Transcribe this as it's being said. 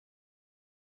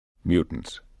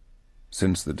Mutants.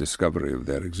 Since the discovery of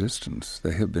their existence,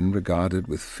 they have been regarded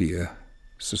with fear,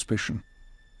 suspicion,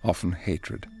 often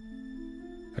hatred.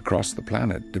 Across the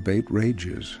planet, debate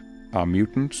rages. Are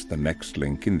mutants the next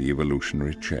link in the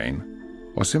evolutionary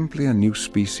chain, or simply a new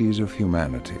species of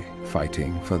humanity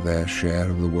fighting for their share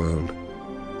of the world?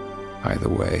 Either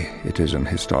way, it is an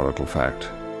historical fact.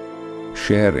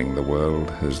 Sharing the world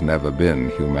has never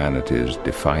been humanity's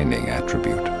defining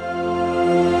attribute.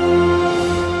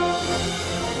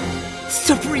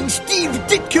 Suffering Steve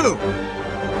Ditko!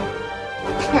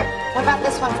 What about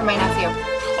this one for my nephew?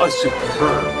 A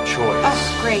superb choice.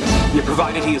 Oh, great. Yeah,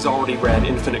 provided he has already read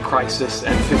Infinite Crisis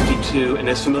and 52 and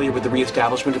is familiar with the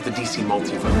reestablishment of the DC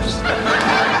multiverse.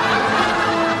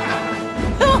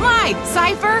 Who am I?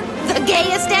 Cypher? The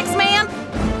gayest X-Man?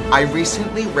 I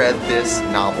recently read this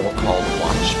novel called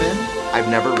Watchmen. I've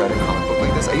never read a comic book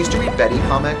like this. I used to read Betty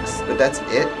comics, but that's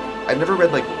it. I've never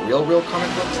read like real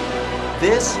comic books.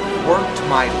 This worked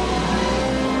my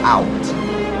out.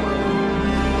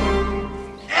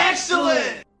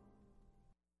 Excellent!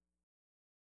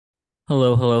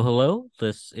 Hello, hello, hello.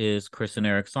 This is Chris and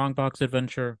Eric's Songbox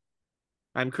Adventure.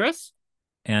 I'm Chris.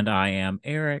 And I am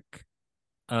Eric.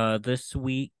 This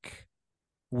week,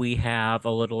 we have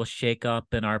a little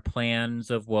shake-up in our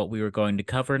plans of what we were going to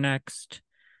cover next,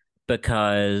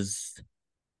 because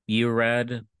you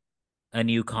read a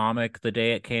new comic the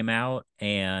day it came out,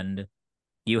 and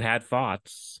you had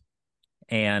thoughts.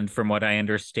 And from what I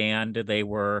understand, they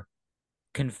were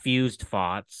confused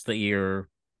thoughts that you're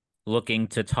looking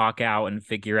to talk out and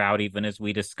figure out even as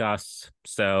we discuss.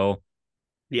 So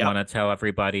want to tell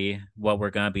everybody what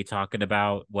we're going to be talking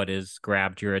about, what has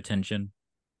grabbed your attention?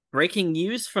 Breaking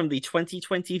news from the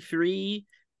 2023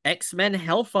 X-Men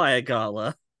Hellfire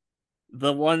Gala,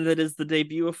 the one that is the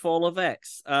debut of Fall of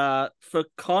X. For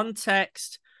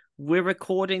context, we're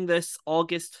recording this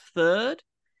August 3rd.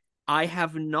 I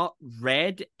have not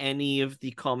read any of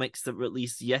the comics that were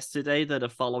released yesterday that are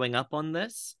following up on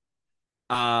this.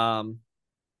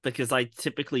 Because I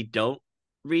typically don't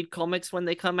read comics when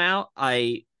they come out.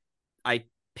 I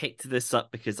picked this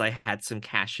up because I had some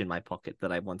cash in my pocket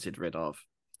that I wanted rid of,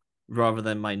 rather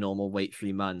than my normal wait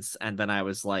 3 months. And then I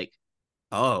was like,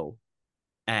 oh.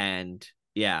 And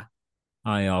yeah.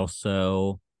 I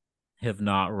also have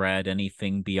not read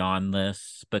anything beyond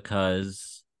this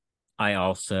because I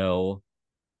also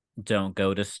don't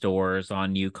go to stores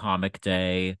on New Comic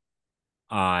Day.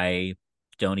 I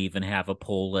don't even have a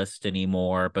pull list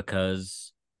anymore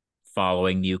because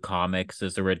following new comics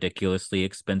is a ridiculously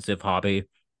expensive hobby.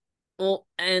 Well,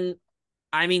 and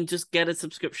I mean, just get a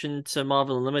subscription to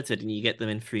Marvel Unlimited and you get them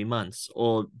in 3 months,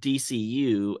 or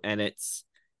DCU and it's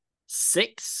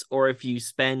 6, or if you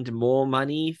spend more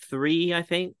money, 3, I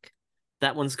think.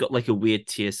 That one's got like a weird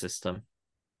tier system.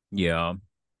 Yeah.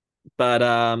 But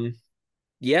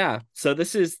yeah, so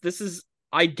this is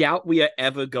I doubt we are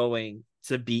ever going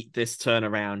to beat this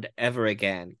turnaround ever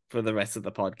again for the rest of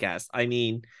the podcast. I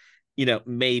mean,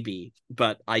 maybe,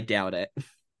 but I doubt it.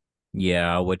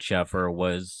 Yeah, whichever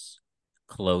was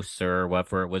closer,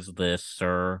 whether it was this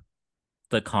or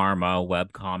the Karma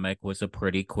webcomic, was a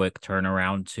pretty quick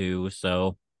turnaround too,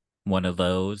 so one of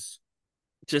those.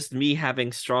 Just me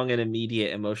having strong and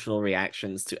immediate emotional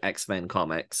reactions to X-Men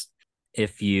comics.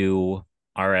 If you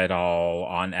are at all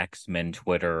on X-Men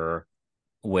Twitter,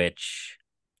 which,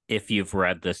 if you've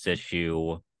read this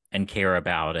issue and care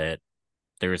about it,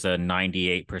 there's a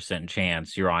 98%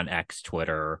 chance you're on X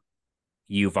Twitter.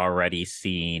 You've already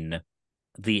seen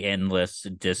the endless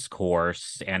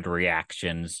discourse and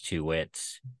reactions to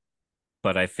it.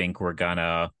 But I think we're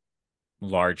gonna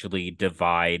largely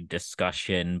divide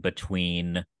discussion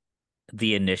between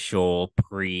the initial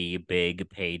pre-big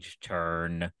page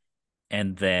turn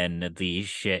and then the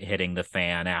shit hitting the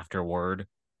fan afterward.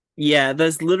 Yeah,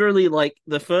 there's literally like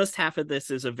the first half of this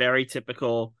is a very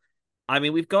typical. I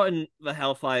mean, we've gotten the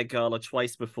Hellfire Gala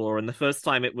twice before, and the first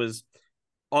time it was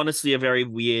honestly a very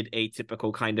weird,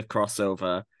 atypical kind of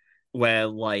crossover where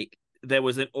like there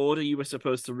was an order you were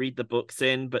supposed to read the books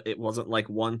in, but it wasn't like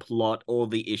one plot. All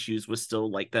the issues were still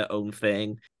like their own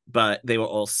thing, but they were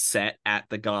all set at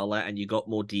the gala, and you got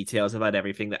more details about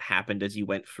everything that happened as you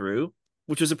went through,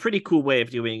 which was a pretty cool way of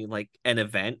doing like an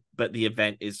event, but the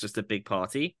event is just a big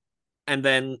party. And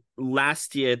then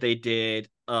last year they did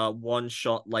a one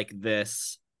shot like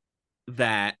this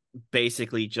that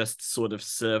basically just sort of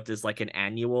served as like an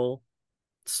annual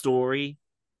story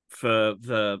for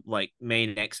the like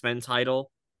main X-Men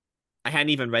title. I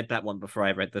hadn't even read that one before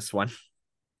I read this one.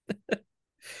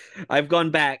 I've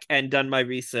gone back and done my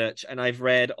research, and I've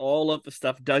read all of the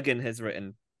stuff Duggan has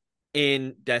written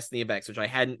in Destiny of X, which I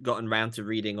hadn't gotten around to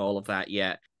reading all of that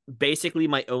yet. basically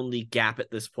my only gap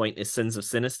at this point is Sins of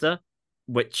Sinister,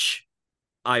 which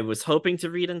I was hoping to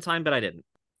read in time, but I didn't.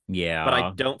 Yeah. But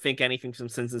I don't think anything from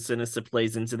Sins of Sinister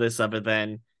plays into this other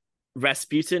than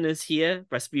Rasputin is here.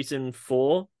 Rasputin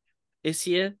 4 is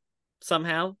here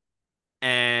somehow.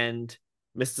 And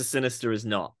Mr. Sinister is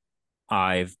not.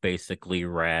 I've basically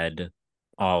read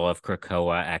all of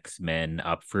Krakoa X-Men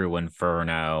up through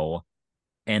Inferno,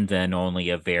 and then only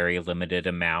a very limited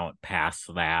amount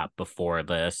past that before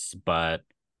this, but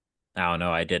I don't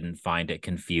know, I didn't find it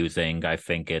confusing. I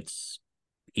think it's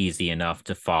easy enough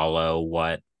to follow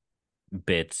what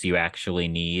bits you actually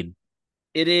need.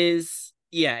 It is,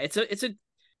 yeah, it's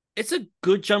a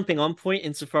good jumping on point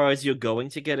insofar as you're going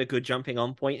to get a good jumping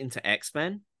on point into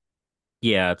X-Men.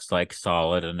 Yeah, it's like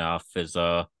solid enough as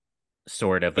a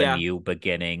sort of a Yeah. new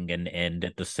beginning and end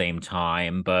at the same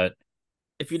time, but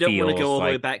If you don't want to feels go all the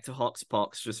way like back to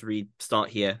Hoxpox, just start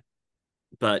here.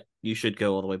 But you should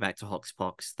go all the way back to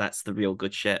Hoxpox. That's the real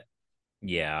good shit.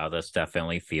 yeah, this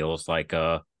definitely feels like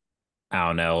a, I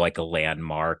don't know, like a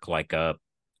landmark, like a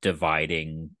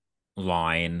dividing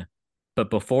line. But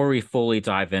before we fully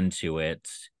dive into it,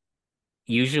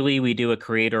 usually we do a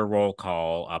creator roll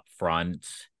call up front.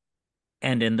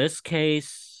 And in this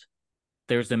case,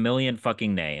 there's a million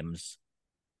fucking names.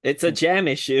 It's a jam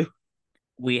issue.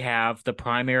 We have the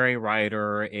primary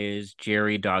writer is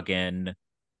Jerry Duggan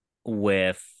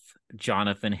with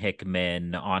Jonathan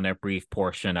Hickman on a brief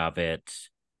portion of it.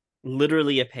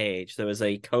 Literally a page. There was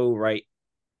a co-write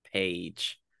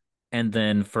page. And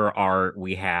then for art,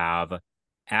 we have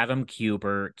Adam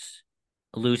Kubert,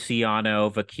 Luciano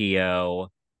Vecchio,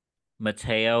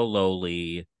 Matteo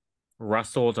Loli,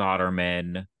 Russell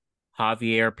Dodderman,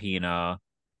 Javier Pina,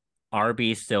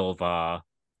 R.B. Silva,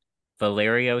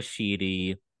 Valerio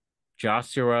Sheedy,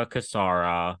 Joshua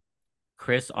Casara,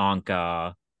 Chris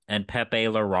Anka, and Pepe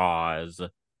Larraz,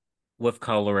 with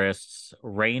colorists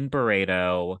Rain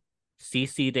Barreto,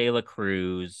 Cece De La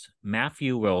Cruz,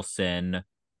 Matthew Wilson,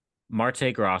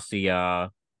 Marte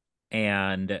Gracia,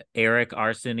 and Eric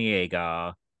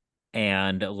Arciniega,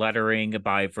 and lettering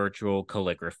by Virtual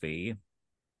Calligraphy,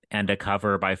 and a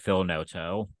cover by Phil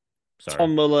Noto. Sorry.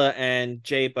 Tom Muller and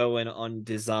Jay Bowen on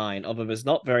design, although there's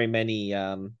not very many.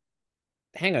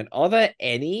 Hang on, are there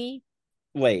any?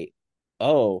 Wait.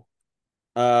 Oh.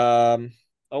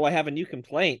 Oh, I have a new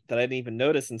complaint that I didn't even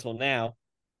notice until now.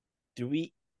 Do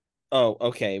we? Oh,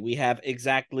 okay. We have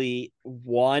exactly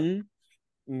one.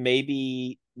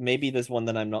 Maybe there's one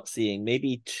that I'm not seeing.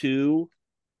 Maybe two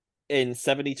in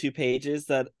 72 pages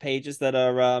that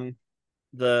are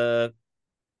the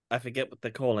I forget what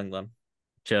they're calling them.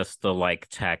 Just the like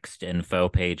text info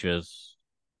pages.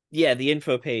 Yeah, the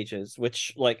info pages,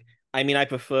 which like I mean I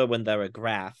prefer when they're a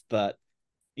graph, but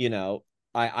you know,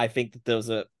 I think that there's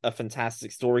a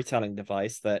fantastic storytelling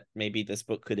device that maybe this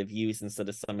book could have used instead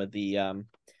of some of the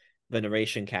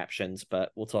narration captions,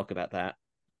 but we'll talk about that.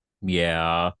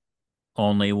 Yeah.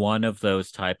 Only one of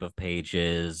those type of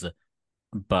pages,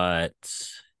 but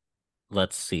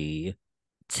let's see.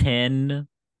 10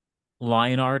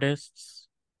 line artists?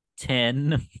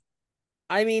 10?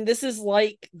 I mean, this is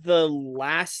like the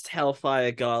last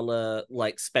Hellfire Gala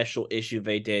like special issue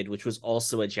they did, which was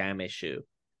also a jam issue.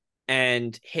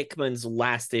 And Hickman's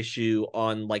last issue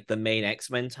on like the main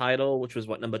X-Men title, which was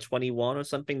what, number 21 or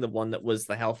something, the one that was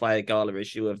the Hellfire Gala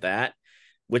issue of that,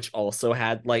 which also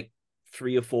had like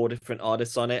 3 or 4 different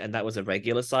artists on it, and that was a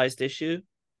regular sized issue.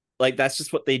 Like that's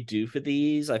just what they do for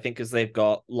these, I think, because they've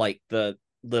got like the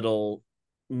little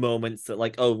moments that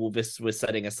like, oh well, this was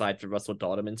setting aside for Russell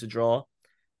Dodderman to draw,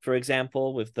 for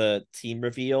example, with the team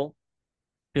reveal.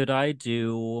 Should I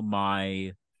do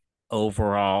my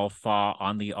overall thought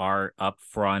on the art up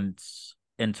front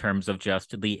in terms of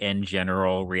just the in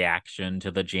general reaction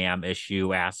to the jam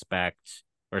issue aspect,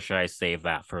 or should I save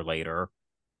that for later?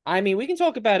 I mean, we can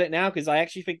talk about it now because I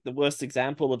actually think the worst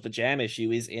example of the jam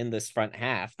issue is in this front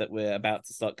half that we're about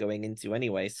to start going into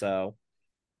anyway. So,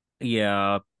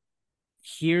 Yeah,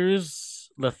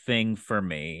 here's the thing for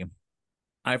me.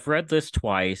 I've read this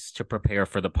twice to prepare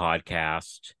for the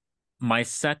podcast. My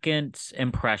second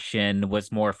impression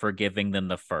was more forgiving than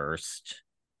the first.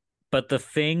 But the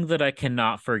thing that I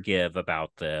cannot forgive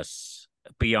about this,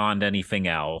 beyond anything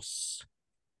else,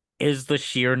 is the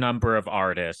sheer number of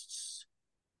artists.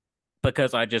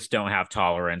 Because I just don't have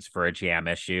tolerance for a jam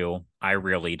issue. I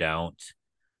really don't.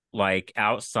 Like,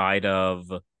 outside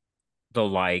of the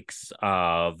likes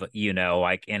of, you know,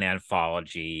 like an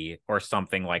anthology or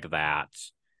something like that,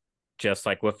 just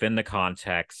like within the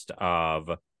context of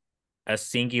a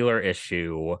singular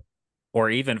issue, or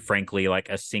even frankly like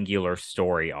a singular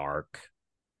story arc,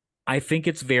 I think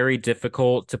it's very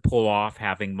difficult to pull off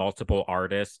having multiple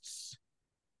artists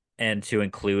and to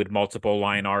include multiple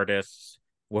line artists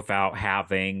without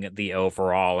having the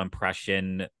overall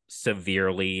impression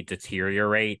severely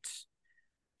deteriorate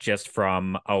just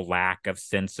from a lack of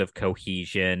sense of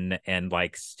cohesion and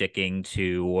like sticking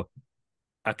to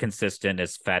a consistent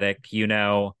aesthetic, you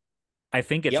know? I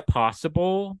think it's Yep.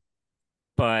 possible,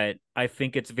 but I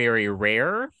think it's very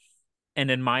rare. And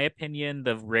in my opinion,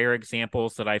 the rare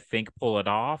examples that I think pull it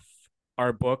off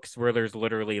are books where there's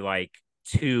literally like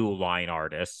two line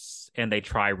artists and they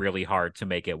try really hard to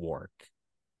make it work.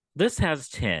 This has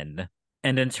 10.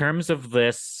 And in terms of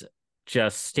this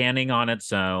just standing on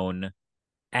its own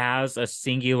as a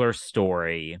singular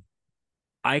story,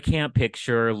 I can't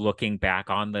picture looking back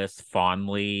on this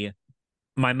fondly.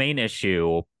 My main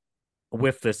issue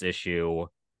with this issue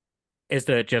is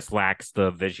that it just lacks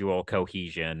the visual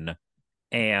cohesion.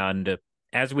 And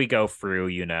as we go through,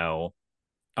 you know,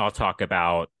 I'll talk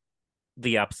about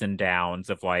the ups and downs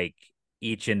of like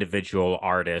each individual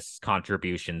artist's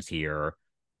contributions here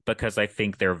because I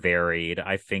think they're varied.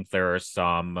 I think there are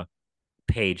some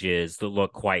pages that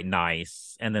look quite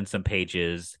nice and then some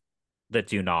pages that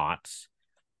do not.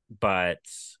 But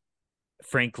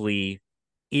frankly,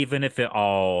 even if it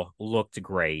all looked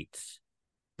great,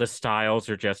 the styles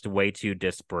are just way too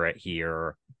disparate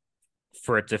here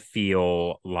for it to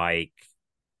feel like,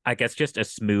 I guess, just a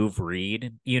smooth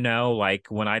read, you know? Like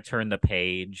when I turn the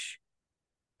page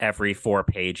every 4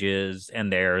 pages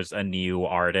and there's a new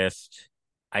artist,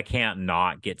 I can't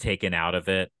not get taken out of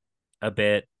it a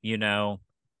bit, you know?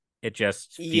 It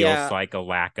just feels Yeah, like a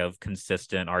lack of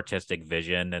consistent artistic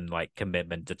vision and like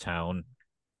commitment to tone.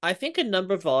 I think a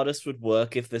number of artists would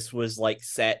work if this was like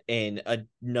set in a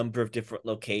number of different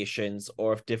locations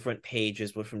or if different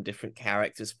pages were from different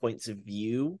characters' points of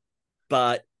view.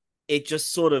 But it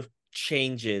just sort of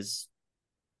changes.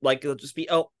 Like it'll just be,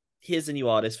 oh, here's a new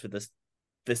artist for this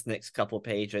next couple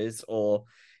pages, or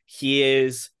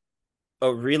here's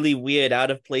a really weird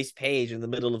out of place page in the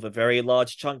middle of a very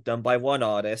large chunk done by one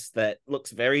artist that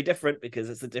looks very different because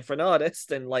it's a different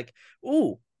artist, and like,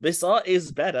 ooh, this art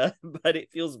is better, but it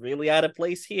feels really out of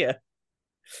place here.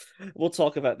 We'll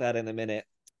talk about that in a minute.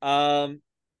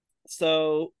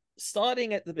 So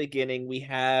starting at the beginning, we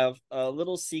have a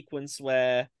little sequence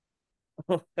where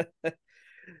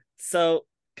so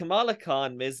Kamala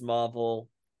Khan, Ms. Marvel,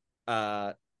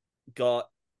 uh got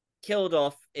killed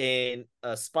off in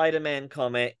a Spider-Man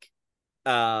comic,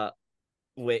 uh,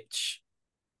 which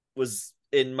was,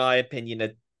 in my opinion,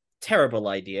 a terrible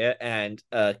idea and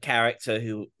a character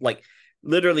who, like,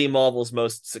 literally Marvel's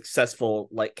most successful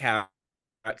like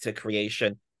character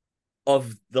creation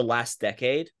of the last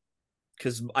decade.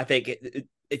 Because I think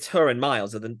it's her and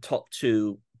Miles are the top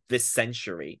two this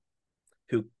century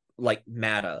who like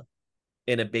matter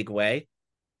in a big way.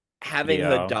 Having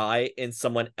her Yeah. die in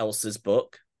someone else's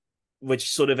book,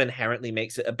 which sort of inherently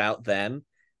makes it about them,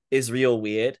 is real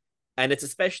weird. And it's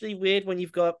especially weird when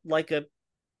you've got like a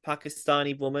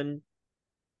Pakistani woman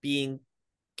being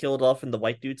killed off in the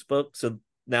white dude's book. So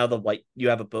now you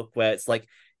have a book where it's like,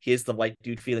 here's the white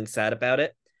dude feeling sad about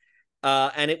it.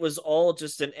 And it was all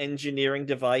just an engineering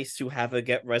device to have her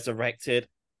get resurrected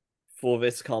for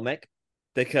this comic.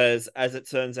 Because as it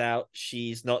turns out,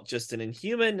 she's not just an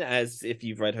inhuman, as if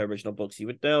you've read her original books, you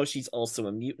would know, she's also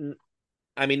a mutant.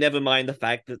 I mean, never mind the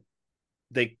fact that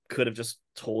they could have just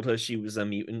told her she was a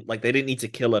mutant. Like, they didn't need to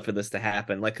kill her for this to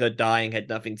happen. Like, her dying had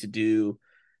nothing to do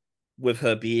with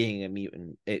her being a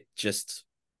mutant. It just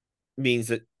means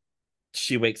that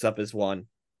she wakes up as one.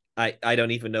 I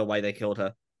don't even know why they killed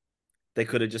her. They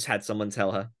could have just had someone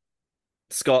tell her.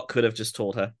 Scott could have just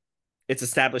told her. It's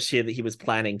established here that he was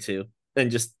planning to, and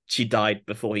just she died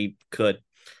before he could,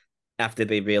 after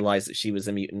they realized that she was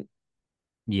a mutant.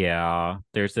 Yeah,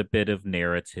 there's a bit of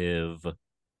narrative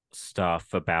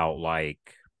stuff about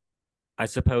like I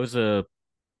suppose a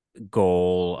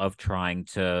goal of trying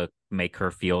to make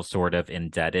her feel sort of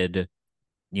indebted,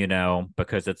 you know,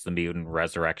 because it's the mutant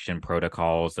resurrection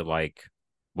protocols that like,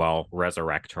 well,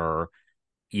 resurrect her,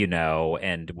 you know,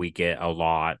 and we get a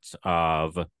lot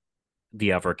of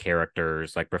the other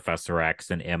characters like Professor X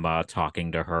and Emma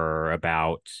talking to her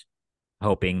about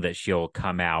hoping that she'll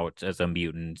come out as a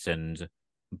mutant and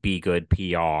be good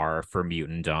PR for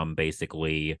mutantdom,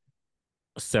 basically.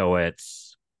 So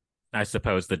it's, I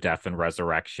suppose, the death and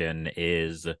resurrection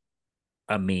is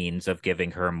a means of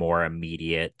giving her more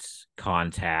immediate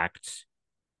contact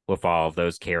with all of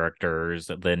those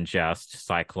characters than just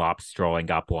Cyclops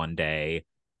strolling up one day.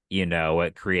 You know,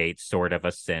 it creates sort of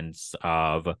a sense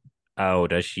of, oh,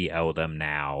 does she owe them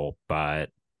now?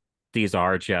 But these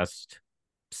are just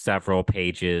several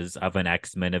pages of an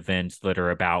X-Men event that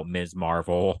are about Ms.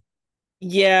 Marvel.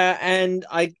 Yeah, and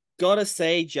I gotta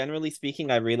say, generally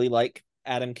speaking, I really like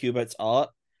Adam Kubert's art.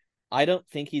 I don't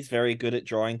think he's very good at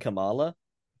drawing Kamala.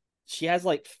 She has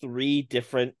like three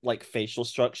different like facial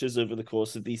structures over the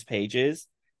course of these pages,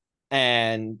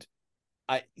 and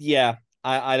I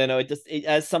don't know.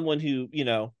 As someone who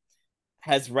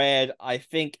has read, I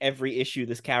think, every issue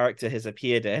this character has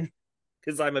appeared in,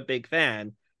 because I'm a big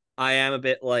fan. I am a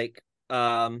bit like,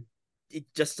 it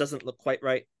just doesn't look quite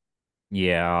right.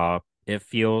 Yeah, it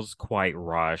feels quite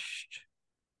rushed,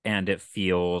 and it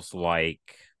feels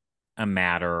like a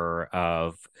matter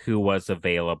of who was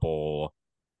available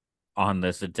on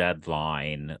this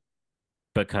deadline.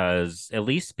 Because, at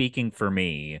least speaking for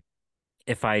me,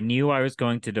 if I knew I was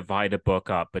going to divide a book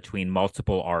up between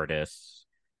multiple artists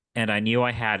and I knew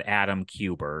I had Adam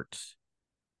Kubert,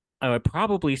 I would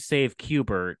probably save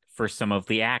Kubert for some of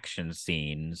the action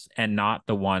scenes and not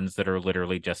the ones that are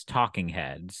literally just talking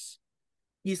heads.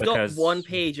 He's got one Because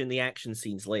page in the action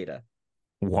scenes later.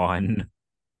 one,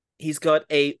 He's got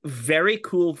a very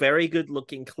cool, very good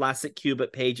looking classic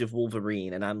Kubert page of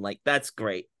Wolverine, and I'm like, that's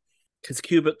great. Because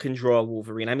Kubert can draw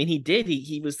Wolverine. I mean, he did.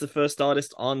 He was the first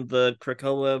artist on the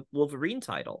Krakoa Wolverine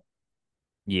title.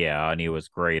 yeah, and he was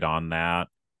great on that.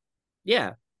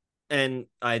 Yeah, and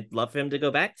I'd love for him to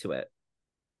go back to it.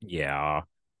 Yeah.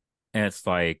 And it's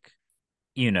like,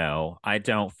 I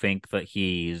don't think that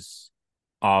he's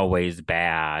always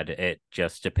bad at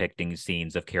just depicting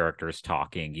scenes of characters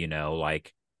talking,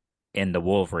 like in the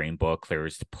Wolverine book,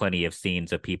 there's plenty of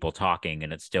scenes of people talking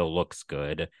and it still looks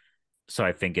good. So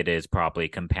I think it is probably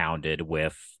compounded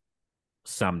with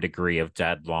some degree of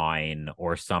deadline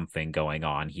or something going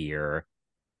on here.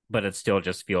 But it still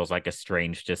just feels like a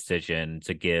strange decision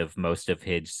to give most of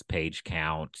his page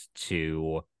count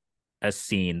to a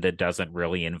scene that doesn't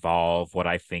really involve what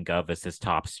I think of as his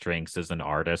top strengths as an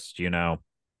artist.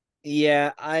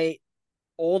 Yeah,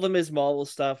 all the Ms. Marvel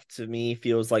stuff to me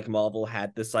feels like Marvel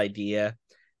had this idea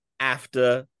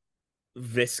after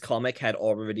this comic had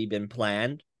already been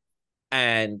planned,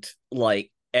 and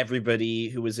like everybody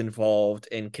who was involved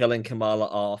in killing Kamala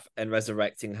off and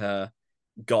resurrecting her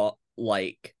got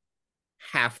like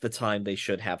half the time they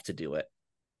should have to do it.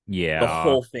 The Yeah.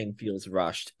 whole thing feels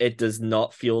rushed. It does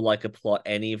not feel like a plot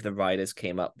any of the writers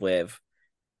came up with.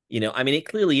 I mean,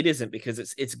 it isn't, because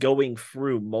it's going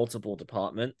through multiple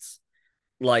departments.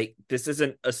 Like, this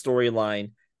isn't a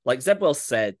storyline. Like, Zebwell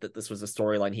said that this was a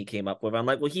storyline he came up with. I'm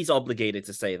like, well, he's obligated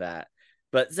to say that.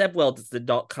 But Zebwell did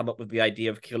not come up with the idea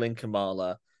of killing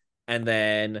Kamala and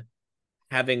then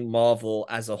having Marvel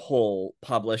as a whole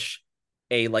publish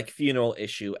a like funeral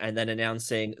issue and then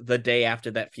announcing the day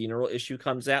after that funeral issue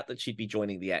comes out that she'd be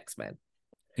joining the X-Men.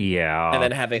 And Yeah.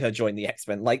 then having her join the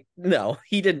X-Men. Like, no,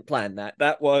 he didn't plan that.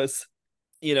 That was,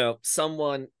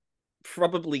 someone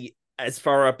probably as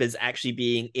far up as actually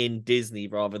being in Disney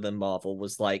rather than Marvel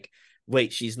was like,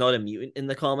 wait, she's not a mutant in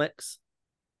the comics,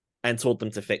 and told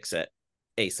them to fix it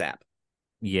ASAP.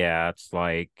 Yeah. It's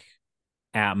like,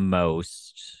 at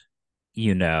most,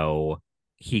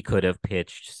 he could have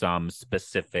pitched some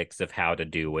specifics of how to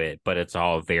do it, but it's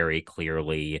all very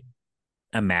clearly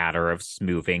a matter of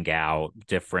smoothing out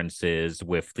differences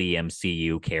with the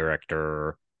MCU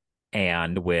character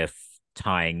and with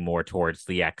tying more towards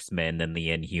the X-Men than the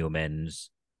Inhumans,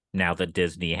 now that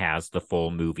Disney has the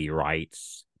full movie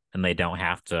rights and they don't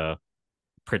have to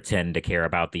pretend to care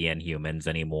about the Inhumans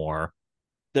anymore.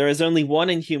 There is only one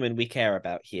Inhuman we care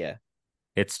about here.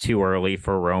 It's too early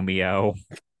for Romeo.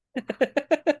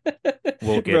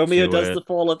 We'll get Romeo to does it. the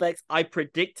Fall of X. I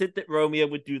predicted that Romeo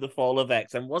would do the Fall of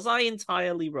X, and was I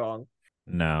entirely wrong?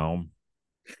 No.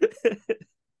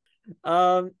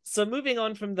 So moving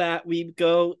on from that, we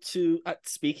go to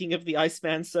speaking of the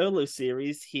Iceman solo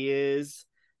series, here's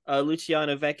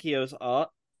Luciano Vecchio's art.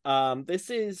 This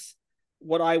is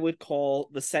what I would call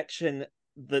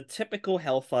the typical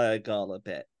Hellfire Gala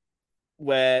bit,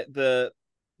 where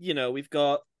we've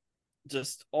got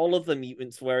just all of the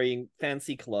mutants wearing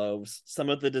fancy clothes. Some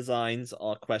of the designs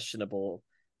are questionable.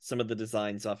 Some of the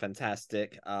designs are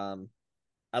fantastic. I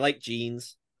like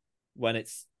jeans when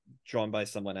it's drawn by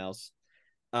someone else.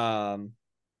 I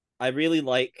really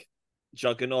like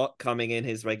Juggernaut coming in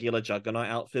his regular Juggernaut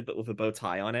outfit, but with a bow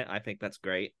tie on it. I think that's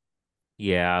great.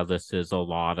 Yeah, this is a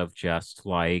lot of just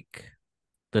like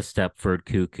the Stepford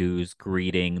Cuckoos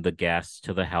greeting the guests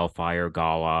to the Hellfire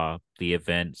Gala, the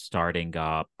event starting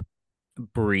up,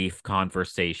 brief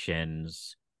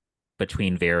conversations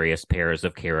between various pairs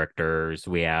of characters.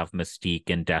 We have Mystique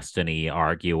and Destiny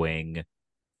arguing,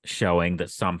 showing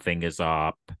that something is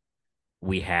up.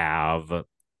 We have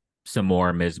some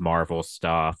more Ms. Marvel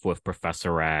stuff with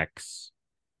Professor X.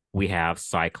 We have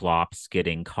Cyclops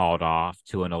getting called off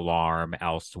to an alarm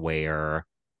elsewhere.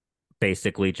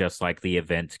 Basically, just like the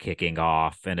event kicking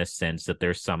off in a sense that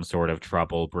there's some sort of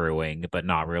trouble brewing, but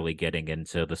not really getting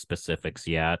into the specifics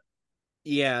yet.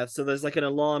 Yeah, so there's like an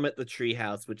alarm at the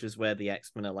treehouse, which is where the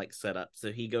X-Men are like set up.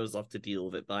 So he goes off to deal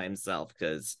with it by himself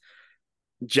because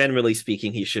generally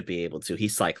speaking, he should be able to.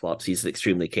 He's Cyclops, he's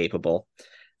extremely capable.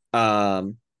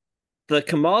 Um the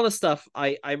Kamala stuff,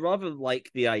 I rather like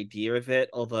the idea of it,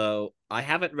 although I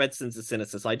haven't read Sins of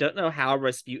Sinister, so I don't know how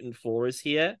Rasputin 4 is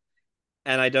here,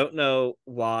 and I don't know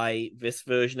why this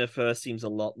version of her seems a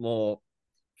lot more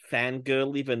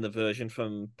fangirly than the version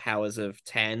from Powers of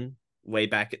 10 way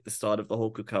back at the start of the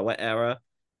whole Krakoa era.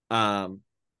 Um,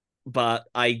 but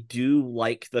I do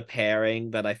like the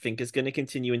pairing that I think is going to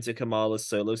continue into Kamala's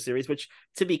solo series, which,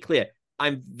 to be clear,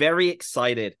 I'm very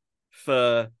excited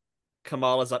for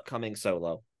Kamala's upcoming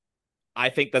solo. I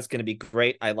think that's going to be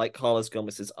great. I like Carlos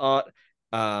Gomez's art.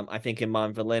 I think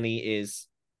Iman Vellani is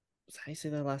how do you say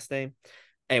their last name?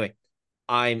 Anyway,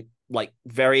 I'm like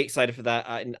very excited for that.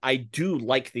 And I do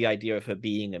like the idea of her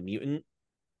being a mutant.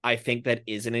 I think that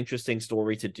is an interesting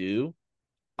story to do.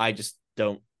 I just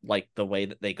don't like the way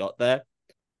that they got there.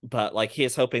 But like,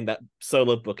 here's hoping that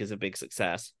solo book is a big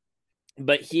success.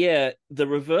 But here, the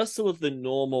reversal of the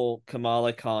normal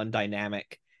Kamala Khan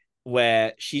dynamic,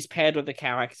 where she's paired with a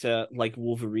character like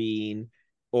Wolverine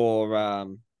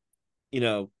or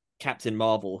Captain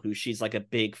Marvel, who she's like a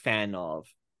big fan of,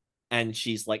 and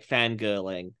she's like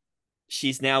fangirling.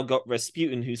 She's now got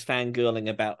Rasputin, who's fangirling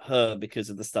about her because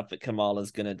of the stuff that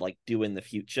Kamala's gonna like do in the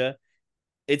future.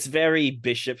 It's very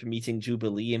Bishop meeting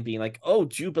Jubilee and being like, "Oh,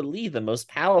 Jubilee, the most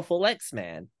powerful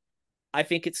X-Man." I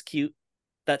think it's cute.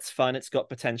 That's fun. It's got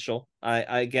potential.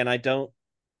 I don't.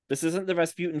 This isn't the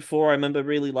Rasputin 4 I remember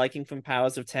really liking from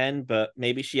Powers of 10, but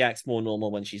maybe she acts more normal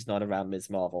when she's not around Ms.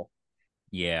 Marvel.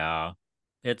 Yeah,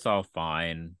 it's all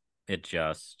fine. It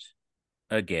just,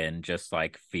 again, just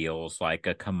like feels like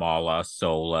a Kamala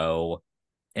solo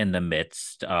in the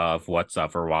midst of what's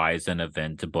otherwise an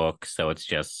event book. So it's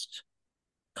just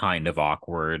kind of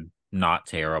awkward. Not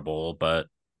terrible, but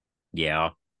yeah.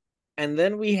 And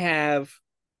then we have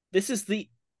this is the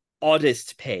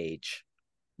oddest page.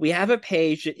 We have a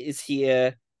page that is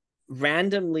here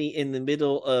randomly in the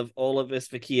middle of all of this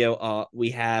Vecchio art.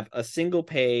 We have a single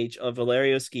page of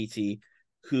Valerio Schiti,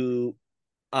 who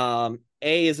A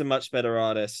is a much better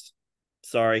artist.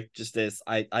 Sorry, just is.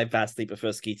 I vastly prefer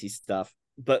Schiti's stuff.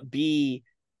 But B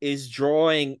is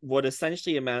drawing what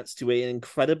essentially amounts to an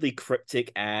incredibly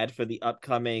cryptic ad for the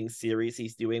upcoming series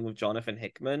he's doing with Jonathan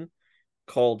Hickman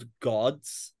called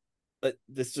Gods.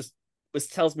 This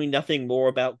tells me nothing more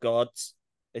about Gods.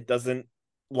 It doesn't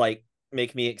like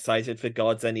make me excited for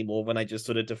Gods anymore when I just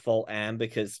sort of default am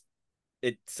because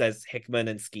it says Hickman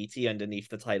and Skeety underneath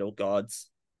the title Gods.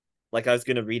 Like I was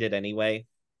gonna read it anyway.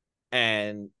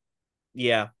 And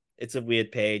yeah, it's a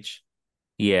weird page.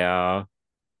 Yeah,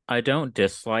 I don't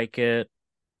dislike it.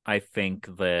 I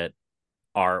think that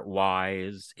art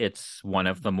wise, it's one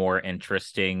of the more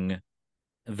interesting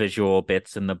visual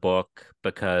bits in the book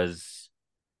because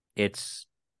it's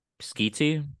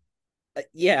skeety.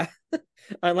 Yeah.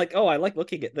 I'm like, oh, I like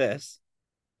looking at this.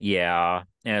 Yeah,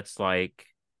 and it's like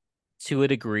to a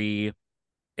degree,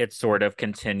 it sort of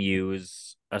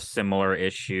continues a similar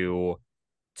issue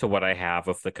to what I have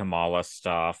with the Kamala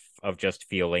stuff of just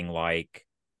feeling like,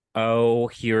 oh,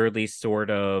 here are these sort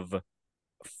of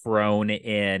thrown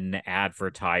in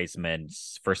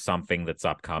advertisements for something that's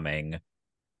upcoming,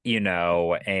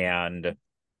 and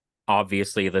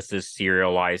obviously this is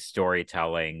serialized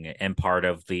storytelling, and part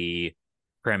of the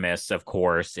premise, of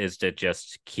course, is to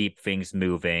just keep things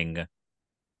moving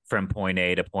from point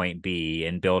A to point B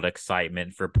and build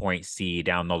excitement for point C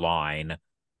down the line.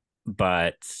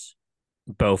 But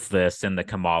both this and the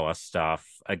Kamala stuff,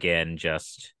 again,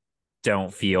 just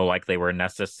don't feel like they were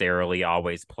necessarily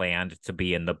always planned to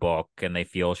be in the book, and they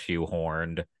feel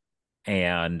shoehorned.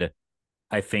 And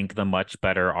I think the much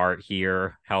better art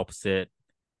here helps it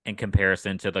in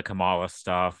comparison to the Kamala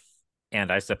stuff.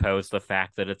 And I suppose the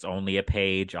fact that it's only a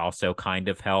page also kind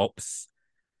of helps,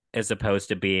 as opposed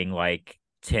to being like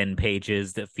 10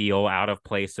 pages that feel out of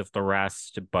place with the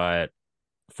rest. But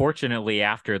fortunately,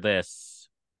 after this,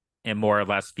 it more or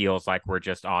less feels like we're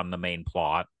just on the main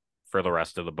plot for the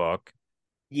rest of the book.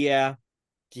 Yeah.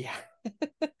 Yeah.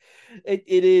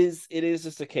 it is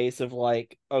just a case of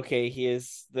like, okay,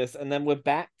 here's this, and then we're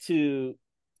back to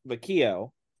the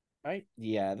Keo, right?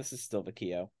 Yeah, this is still the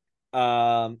Keo.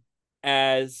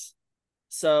 As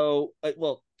so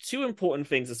well, two important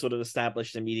things are sort of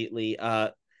established immediately.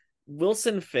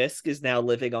 Wilson Fisk is now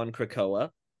living on Krakoa,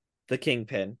 the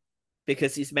Kingpin,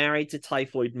 because he's married to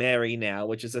Typhoid Mary now,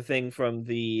 which is a thing from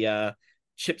the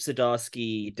Chip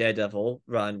Zdarsky Daredevil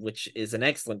run, which is an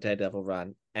excellent Daredevil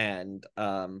run, and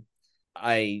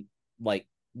I like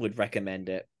would recommend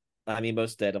it. I mean,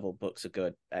 most Daredevil books are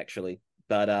good, actually,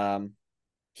 but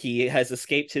he has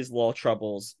escaped his law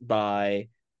troubles by,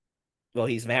 well,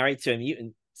 he's married to a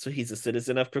mutant, so he's a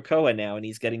citizen of Krakoa now, and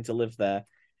he's getting to live there.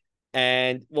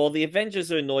 And while the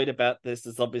Avengers are annoyed about this,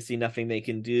 there's obviously nothing they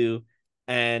can do.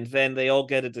 And then they all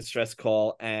get a distress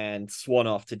call and swan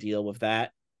off to deal with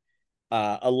that.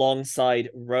 Alongside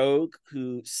Rogue,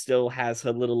 who still has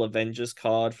her little Avengers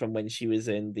card from when she was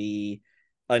in the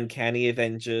Uncanny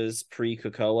Avengers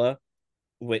pre-Krakoa,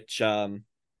 which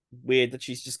weird that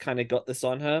she's just kind of got this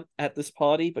on her at this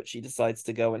party, but she decides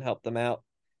to go and help them out.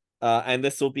 And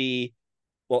this will be,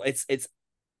 well, it's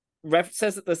Ref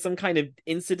says that there's some kind of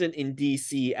incident in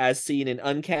DC as seen in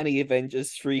Uncanny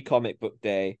Avengers 3 Comic Book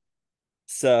Day.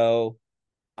 So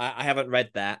I haven't read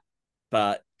that,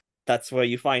 but that's where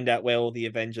you find out where all the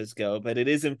Avengers go. But it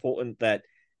is important that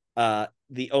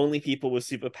the only people with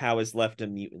superpowers left are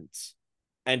mutants.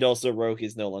 And also Rogue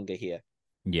is no longer here.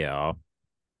 Yeah.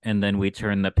 And then we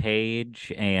turn the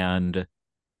page and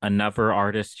another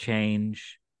artist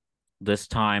change, this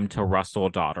time to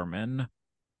Russell Dodderman,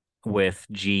 with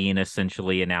Jean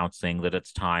essentially announcing that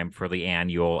it's time for the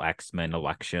annual X-Men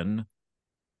election.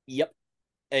 Yep.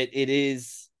 It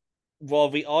is, while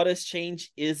the artist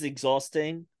change is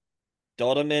exhausting,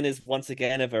 Dodderman is once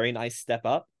again a very nice step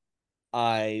up.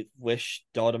 I wish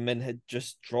Dodderman had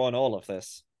just drawn all of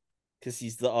this, because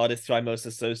he's the artist who I most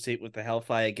associate with the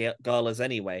Hellfire Galas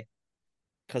anyway,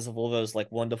 because of all those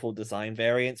like wonderful design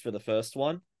variants for the first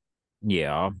one.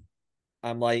 Yeah.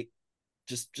 I'm like,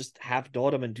 just have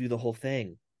Dodderman do the whole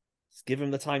thing. Just give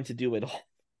him the time to do it all.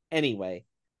 Anyway,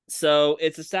 so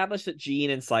it's established that Jean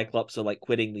and Cyclops are like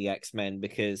quitting the X-Men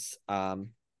because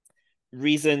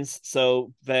reasons.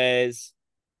 So there's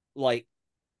like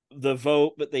the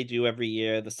vote that they do every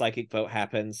year, the psychic vote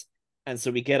happens, and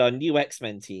so we get our new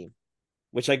X-Men team,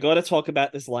 which I got to talk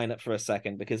about this lineup for a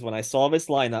second, because when I saw this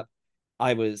lineup,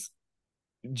 I was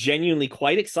genuinely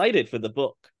quite excited for the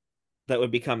book that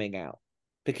would be coming out,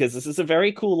 because this is a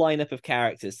very cool lineup of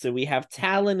characters. So we have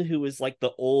Talon, who is like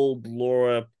the old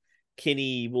Laura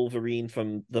Kinney Wolverine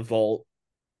from the Vault.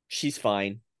 She's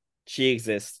fine. She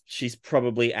exists. She's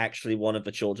probably actually one of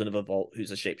the children of a Vault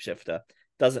who's a shapeshifter.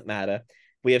 Doesn't matter.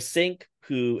 We have Sync,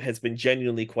 who has been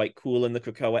genuinely quite cool in the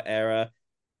Krakoa era.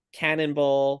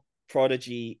 Cannonball,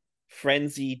 Prodigy,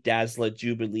 Frenzy, Dazzler,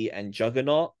 Jubilee, and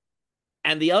Juggernaut.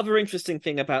 And the other interesting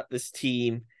thing about this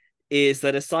team is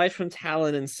that aside from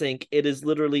Talon and Sync, it is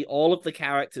literally all of the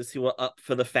characters who are up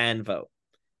for the fan vote.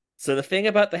 So the thing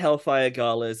about the Hellfire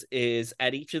Galas is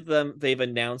at each of them, they've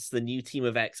announced the new team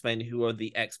of X-Men who are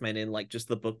the X-Men in like just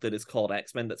the book that is called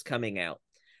X-Men that's coming out.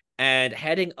 And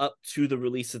heading up to the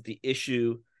release of the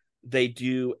issue, they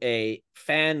do a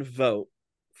fan vote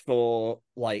for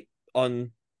like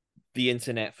on the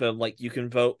internet for like, you can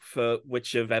vote for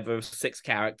which of ever 6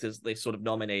 characters they sort of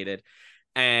nominated.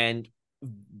 And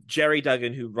Jerry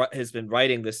Duggan, who has been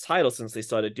writing this title since they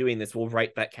started doing this, will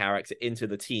write that character into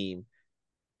the team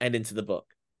and into the book.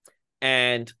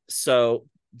 And so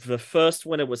the first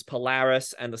winner was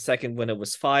Polaris and the second winner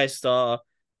was Firestar,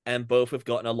 and both have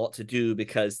gotten a lot to do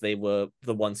because they were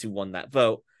the ones who won that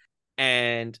vote.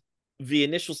 And the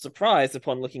initial surprise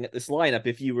upon looking at this lineup,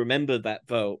 if you remember that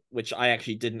vote, which I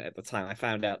actually didn't at the time, I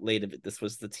found out later that this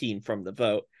was the team from the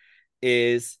vote,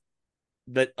 is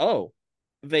that, oh,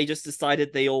 they just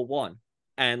decided they all won.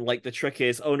 And like the trick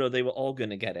is, oh no, they were all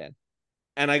going to get in.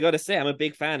 And I got to say, I'm a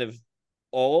big fan of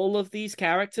all of these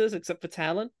characters except for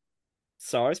Talon.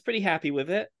 So I was pretty happy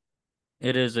with it.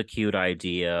 It is a cute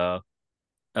idea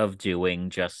of doing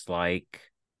just like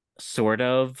sort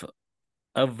of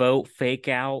a vote fake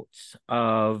out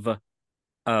of,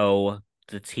 oh,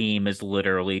 the team is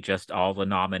literally just all the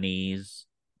nominees.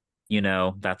 You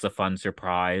know, that's a fun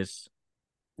surprise.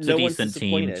 It's No a one's decent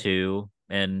team disappointed. too,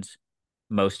 and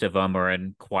most of them are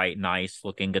in quite nice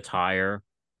looking attire.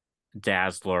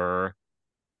 Dazzler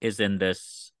is in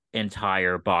this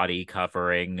entire body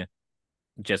covering,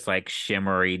 just like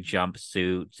shimmery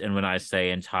jumpsuit. And when I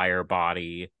say entire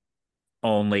body,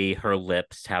 only her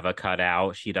lips have a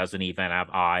cutout. She doesn't even have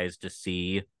eyes to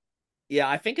see. Yeah,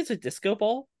 I think it's a disco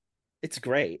ball. It's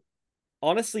great.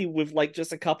 Honestly, with like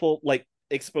just a couple, like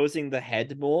exposing the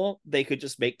head more, they could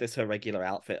just make this her regular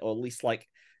outfit, or at least like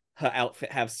her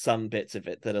outfit have some bits of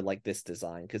it that are like this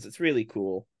design, because it's really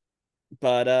cool.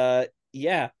 But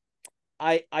yeah,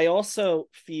 I also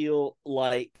feel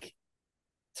like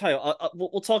Tell you,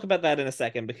 we'll talk about that in a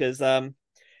second because are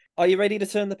you ready to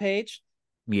turn the page?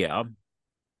 Yeah.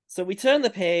 So we turn the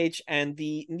page, and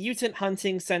the mutant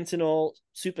hunting sentinel,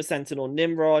 super sentinel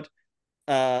Nimrod,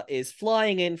 is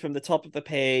flying in from the top of the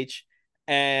page,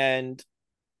 and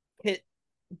it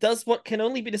does what can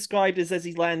only be described as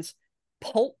he lands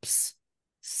pulps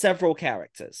several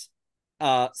characters.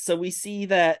 So we see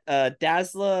that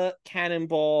Dazzler,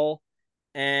 Cannonball,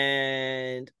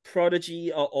 and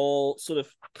Prodigy are all sort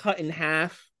of cut in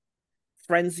half.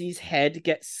 Frenzy's head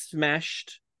gets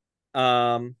smashed.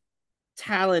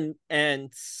 Talon and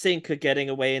Sync are getting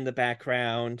away in the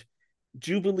background.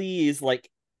 Jubilee is like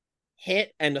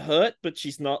hit and hurt, but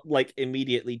she's not like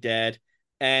immediately dead.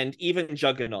 And even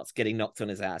Juggernaut's getting knocked on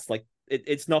his ass. Like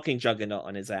it's knocking Juggernaut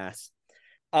on his ass.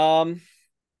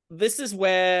 This is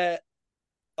where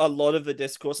a lot of the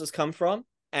discourses come from,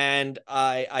 and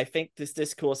I think this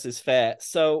discourse is fair.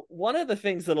 So one of the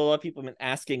things that a lot of people have been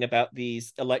asking about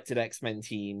these elected X-Men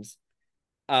teams,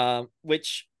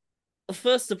 which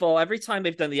first of all, every time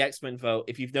they've done the X-Men vote,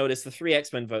 if you've noticed the 3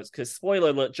 X-Men votes, because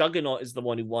spoiler alert, Juggernaut is the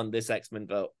one who won this X-Men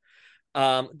vote.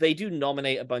 They do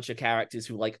nominate a bunch of characters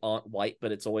who like aren't white,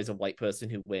 but it's always a white person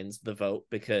who wins the vote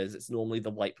because it's normally the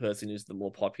white person who's the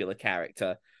more popular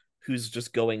character who's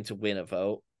just going to win a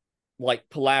vote. Like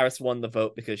Polaris won the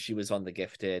vote because she was on The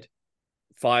Gifted.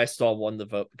 Firestar won the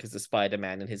vote because of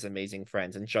Spider-Man and his amazing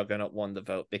friends, and Juggernaut won the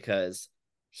vote because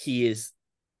he is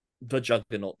the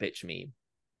Juggernaut bitch meme.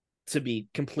 To be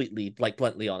completely, like,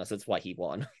 bluntly honest, that's why he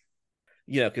won.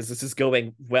 Because this is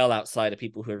going well outside of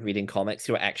people who are reading comics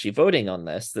who are actually voting on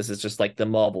this. This is just like the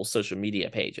Marvel social media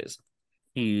pages.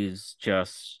 He's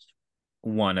just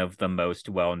one of the most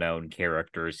well-known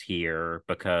characters here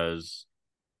because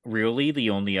really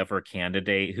the only other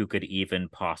candidate who could even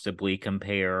possibly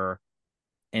compare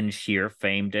in sheer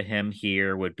fame to him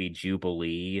here would be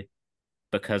Jubilee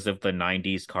because of the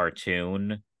 90s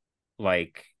cartoon.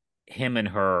 Like, him and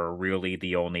her are really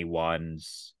the only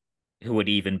ones who would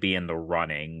even be in the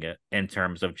running in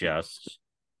terms of just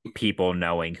people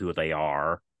knowing who they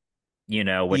are,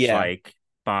 which like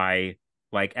by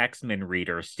like X-Men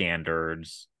reader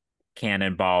standards,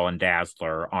 Cannonball and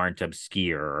Dazzler aren't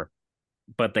obscure,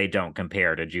 but they don't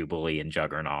compare to Jubilee and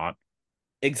Juggernaut.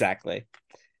 Exactly.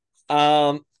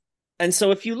 And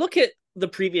so if you look at the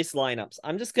previous lineups,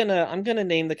 I'm gonna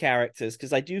name the characters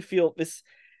because I do feel this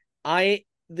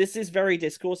is very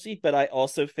discoursey, but I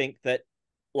also think that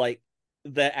like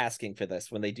they're asking for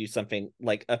this when they do something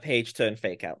like a page turn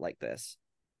fake out like this.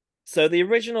 So the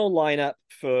original lineup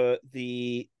for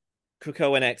the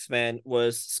Krakoan X-Men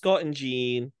was Scott and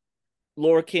Jean,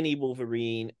 Laura Kinney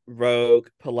Wolverine, Rogue,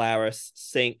 Polaris,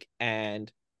 Sync,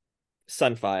 and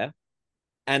Sunfire.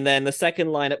 And then the second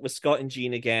lineup was Scott and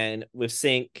Jean again with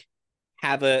Sync,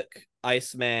 Havoc,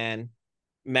 Iceman,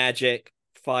 Magic,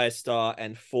 Firestar,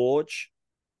 and Forge.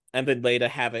 And then later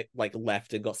Havoc like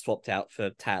left and got swapped out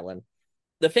for Talon.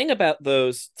 The thing about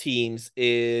those teams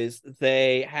is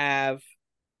they have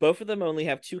both of them only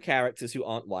have 2 characters who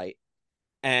aren't white.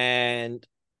 And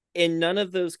in none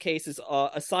of those cases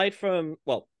are aside from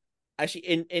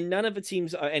in none of the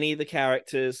teams are any of the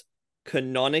characters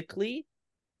canonically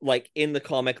like in the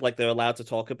comic like they're allowed to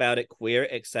talk about it queer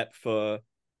except for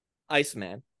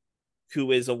Iceman,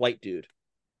 who is a white dude.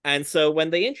 And so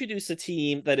when they introduce a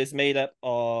team that is made up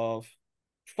of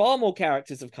far more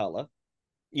characters of color,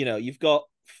 you've got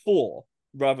 4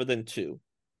 rather than 2.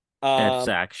 It's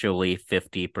actually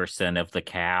 50% of the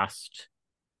cast.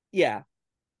 Yeah.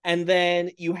 And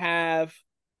then you have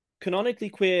canonically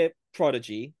queer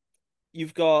Prodigy.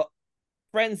 You've got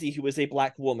Frenzy, who is a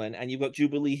black woman, and you've got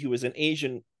Jubilee, who is an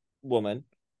Asian woman.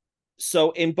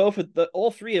 So in all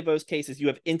 3 of those cases, you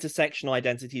have intersectional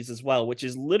identities as well, which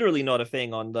is literally not a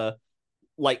thing on the,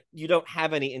 like, you don't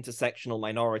have any intersectional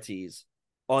minorities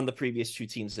on the previous 2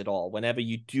 teams at all. Whenever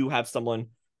you do have someone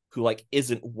who like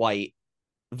isn't white,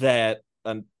 they're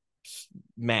a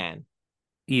man.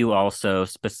 You also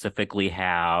specifically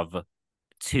have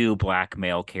 2 black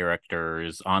male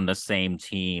characters on the same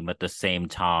team at the same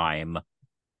time,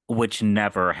 which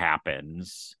never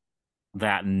happens.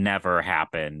 That never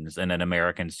happens in an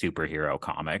American superhero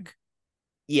comic.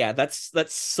 Yeah, that's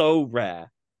so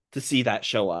rare to see that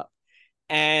show up.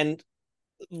 And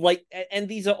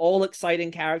these are all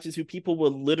exciting characters who people were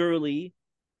literally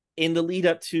in the lead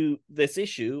up to this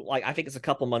issue, like I think it's a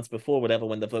couple months before whatever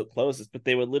when the vote closes, but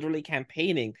they were literally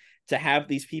campaigning to have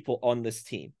these people on this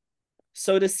team.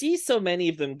 So to see so many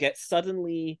of them get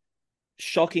suddenly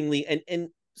shockingly and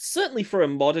certainly for a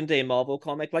modern day Marvel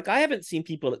comic, like I haven't seen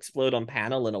people explode on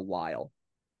panel in a while.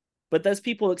 But there's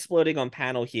people exploding on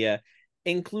panel here,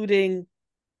 including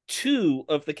two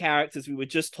of the characters we were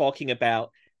just talking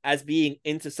about as being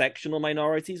intersectional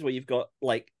minorities, where you've got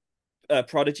like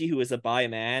Prodigy, who is a bi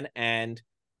man, and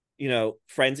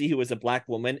Frenzy, who is a black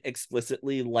woman,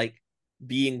 explicitly like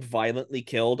being violently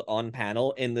killed on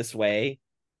panel in this way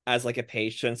as like a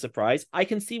patron surprise. I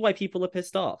can see why people are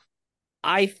pissed off.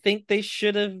 I think they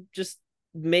should have just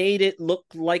made it look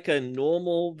like a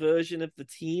normal version of the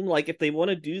team. Like if they want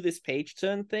to do this page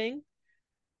turn thing,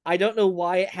 I don't know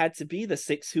why it had to be the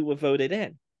 6 who were voted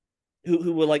in,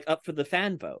 who were like up for the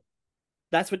fan vote.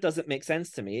 That's what doesn't make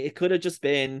sense to me. It could have just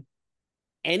been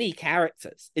any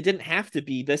characters. It didn't have to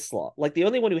be this slot. Like the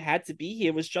only one who had to be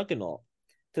here was Juggernaut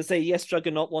to say yes,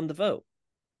 Juggernaut won the vote.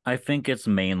 I think it's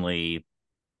mainly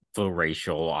the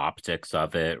racial optics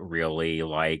of it, really.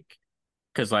 Like,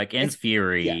 because like in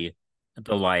theory,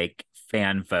 the like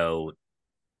fan vote,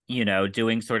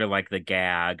 doing sort of like the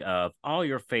gag of all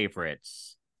your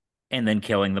favorites and then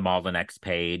killing them all the next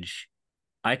page.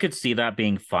 I could see that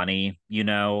being funny,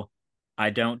 I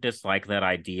don't dislike that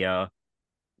idea,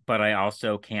 but I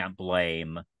also can't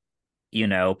blame,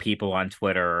 people on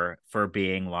Twitter for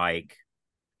being like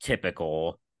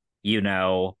typical,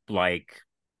 like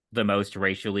the most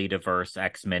racially diverse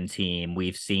X-Men team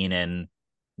we've seen in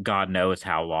God knows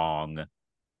how long.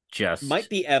 Just might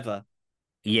be ever.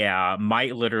 Yeah,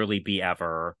 might literally be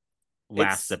ever.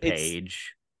 Last the It's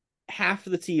page. half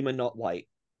the team are not white.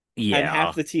 Yeah. And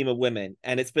half the team are women.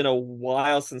 And it's been a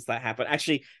while since that happened.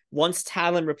 Actually, once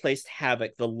Talon replaced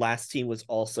Havoc, the last team was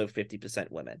also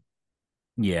 50% women.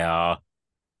 Yeah.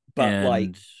 But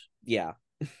like, yeah.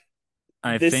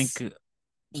 I think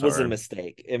was a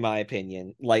mistake, in my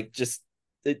opinion. Like, just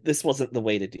this wasn't the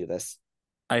way to do this.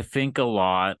 I think a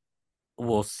lot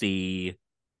we'll see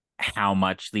how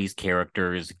much these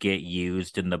characters get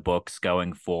used in the books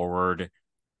going forward,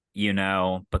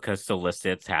 because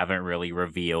solicits haven't really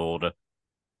revealed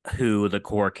who the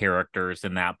core characters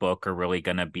in that book are really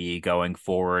going to be going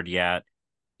forward yet.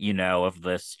 If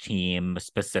this team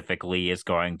specifically is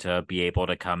going to be able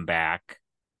to come back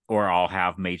or all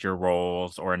have major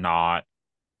roles or not,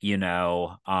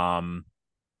 we'll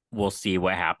see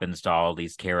what happens to all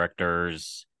these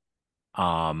characters.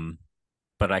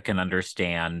 But I can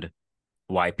understand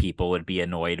why people would be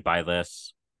annoyed by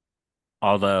this.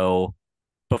 Although,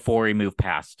 before we move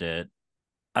past it,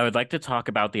 I would like to talk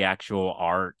about the actual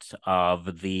art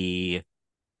of the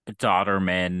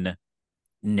Dodderman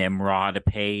Nimrod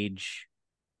page.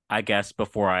 I guess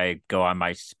before I go on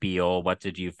my spiel, what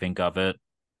did you think of it?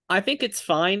 I think it's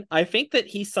fine. I think that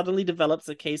he suddenly develops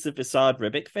a case of Isard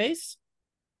Ribic face,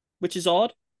 which is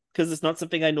odd, because it's not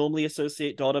something I normally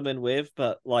associate Dodderman with,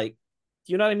 but like,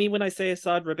 do you know what I mean when I say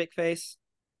Isard Ribic face?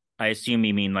 I assume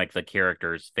you mean like the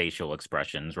character's facial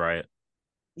expressions, right?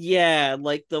 Yeah,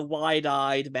 like the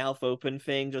wide-eyed, mouth open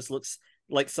thing just looks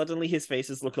like suddenly his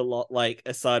faces look a lot like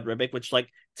Asad Ribic, which, like,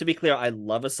 to be clear, I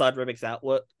love Asad Ribic's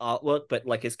artwork, but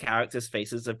like his characters'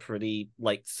 faces are pretty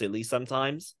like silly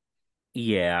sometimes.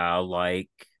 Yeah, like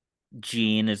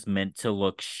Jean is meant to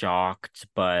look shocked,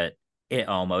 but it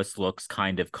almost looks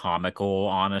kind of comical,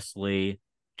 honestly.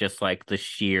 Just like the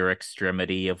sheer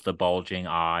extremity of the bulging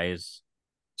eyes.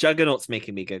 Juggernaut's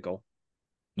making me giggle.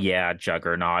 Yeah,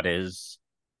 Juggernaut is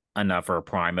another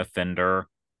prime offender.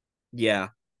 Yeah.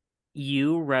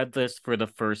 You read this for the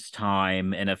first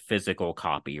time in a physical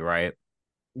copy, right?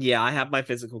 Yeah, I have my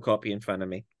physical copy in front of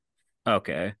me.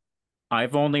 Okay.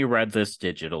 I've only read this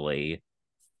digitally,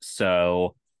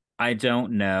 so I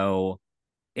don't know.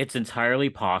 It's entirely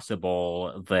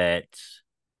possible that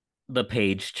the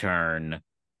page turn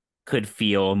could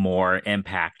feel more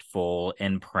impactful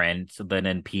in print than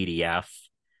in PDF.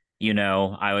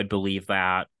 I would believe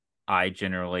that. I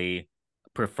generally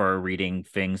prefer reading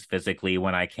things physically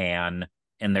when I can,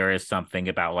 and there is something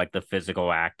about like the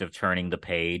physical act of turning the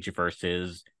page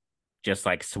versus just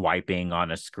like swiping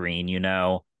on a screen,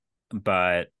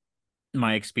 But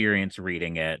my experience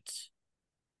reading it,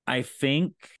 I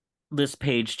think this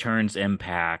page turn's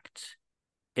impact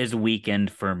is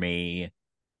weakened for me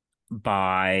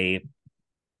by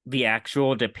the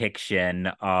actual depiction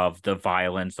of the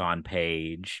violence on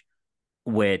page,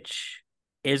 which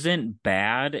isn't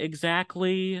bad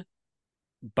exactly,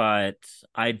 but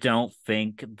I don't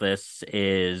think this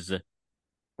is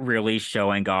really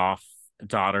showing off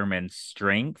Dodderman's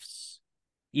strengths.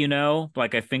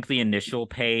 Like I think the initial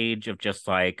page of just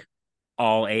like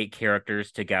all 8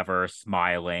 characters together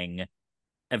smiling,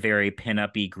 a very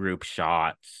pin-up-y group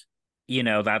shot,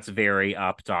 that's very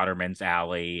up Dodderman's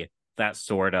alley. That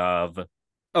sort of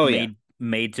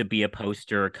made to be a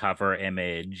poster cover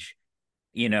image.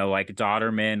 Like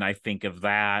Dodderman, I think of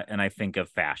that and I think of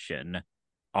fashion.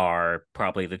 are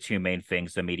probably the two main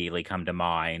things immediately come to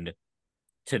mind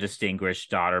to distinguish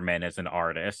Dodderman as an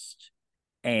artist.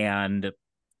 And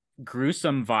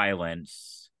gruesome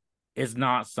violence is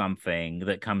not something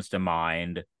that comes to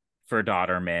mind for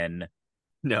Dodderman.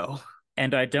 No.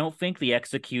 And I don't think the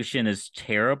execution is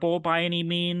terrible by any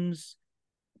means,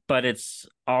 but it's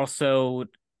also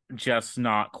just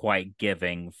not quite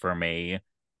giving for me.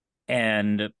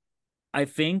 And I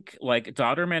think like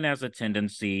Dodderman has a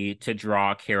tendency to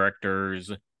draw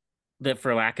characters that,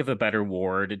 for lack of a better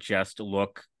word, just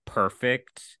look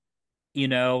perfect. You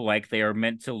know, like they are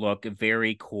meant to look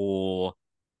very cool,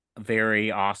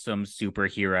 very awesome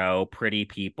superhero, pretty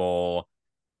people.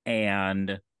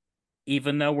 And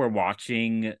even though we're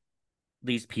watching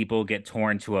these people get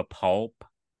torn to a pulp,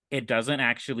 it doesn't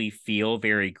actually feel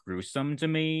very gruesome to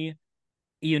me.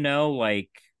 You know, like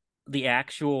the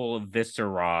actual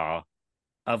viscera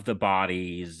of the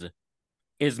bodies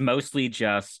is mostly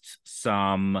just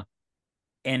some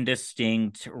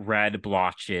indistinct red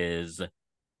blotches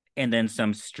and then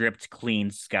some stripped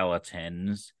clean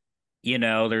skeletons. You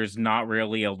know, there's not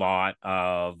really a lot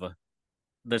of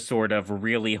the sort of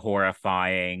really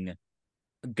horrifying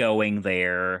going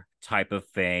there type of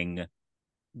thing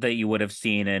that you would have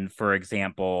seen in, for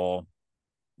example,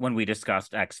 when we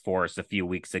discussed X-Force a few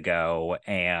weeks ago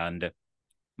and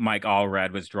Mike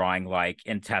Allred was drawing like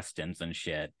intestines and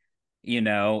shit. You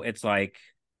know, it's like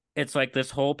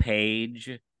this whole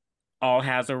page all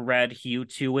has a red hue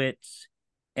to it,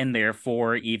 and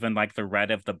therefore even like the red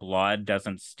of the blood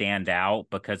doesn't stand out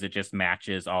because it just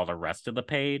matches all the rest of the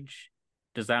page.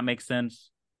 Does that make sense?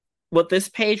 What this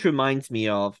page reminds me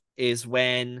of is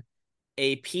when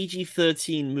a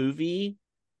PG-13 movie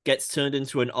gets turned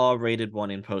into an R-rated one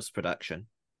in post-production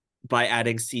by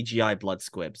adding CGI blood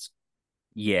squibs.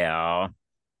 Yeah.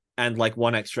 And like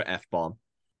one extra F-bomb.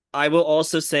 I will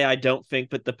also say I don't think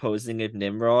that the posing of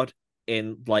Nimrod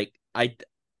in like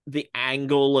the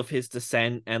angle of his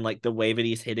descent and like the way that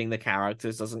he's hitting the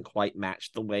characters doesn't quite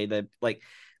match the way that like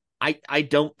I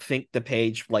don't think the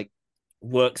page like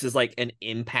works as like an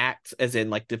impact, as in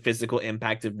like the physical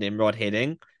impact of Nimrod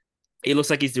hitting. It looks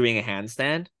like he's doing a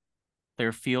handstand.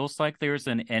 There feels like there's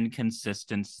an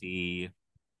inconsistency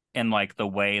in like the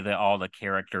way that all the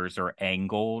characters are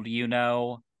angled, you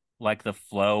know? Like the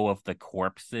flow of the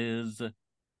corpses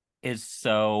is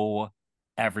so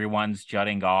everyone's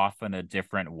jutting off in a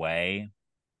different way.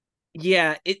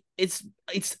 Yeah, it's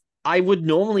I would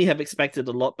normally have expected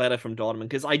a lot better from Donovan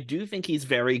because I do think he's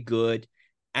very good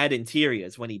at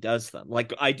interiors when he does them.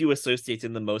 Like I do associate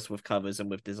him the most with covers and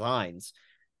with designs,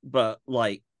 but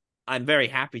like I'm very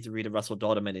happy to read a Russell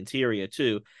Donovan interior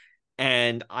too.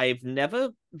 And I've never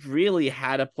really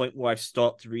had a point where I've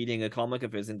stopped reading a comic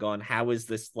of his and gone, how is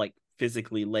this like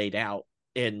physically laid out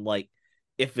in like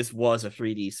if this was a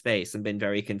 3D space, and been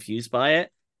very confused by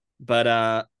it. But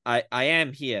I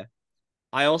am here.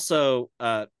 I also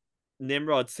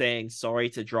Nimrod saying sorry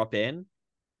to drop in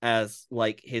as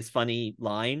like his funny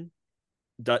line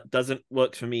doesn't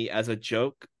work for me as a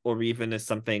joke or even as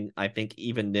something I think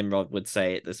even Nimrod would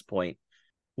say at this point.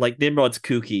 Like Nimrod's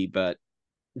kooky, but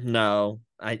no,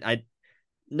 I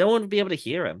no one would be able to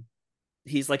hear him.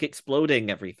 He's like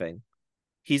exploding everything.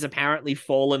 He's apparently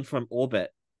fallen from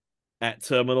orbit at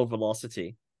terminal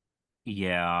velocity.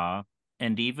 Yeah.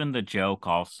 And even the joke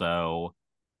also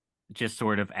just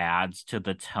sort of adds to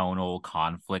the tonal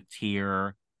conflict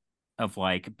here of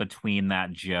like between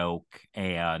that joke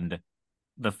and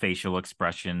the facial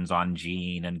expressions on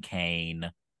Gene and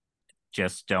Kane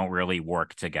just don't really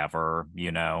work together,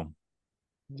 you know?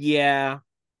 Yeah.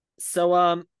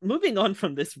 So moving on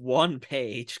from this one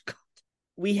page,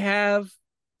 we have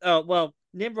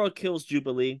Nimrod kills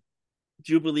Jubilee.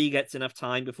 Jubilee gets enough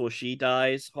time before she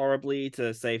dies horribly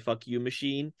to say fuck you,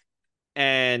 machine.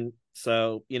 And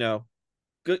so, you know,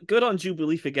 good on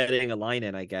Jubilee for getting a line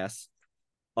in, I guess,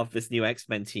 of this new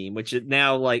X-Men team, which is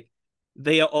now like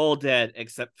they are all dead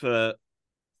except for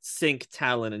Sync,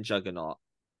 Talon, and Juggernaut.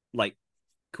 Like,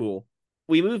 cool.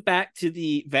 We move back to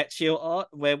the Vecchio art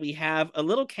where we have a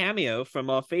little cameo from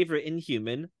our favorite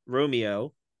Inhuman,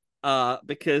 Romeo,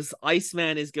 because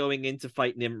Iceman is going in to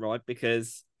fight Nimrod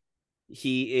because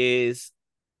he is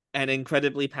an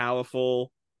incredibly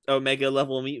powerful Omega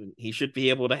level mutant. He should be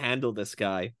able to handle this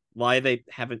guy. Why they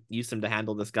haven't used him to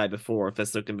handle this guy before, if they're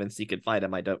so convinced he could fight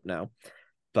him, I don't know.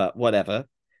 But whatever.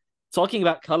 Talking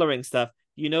about coloring stuff,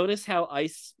 you notice how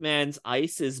Iceman's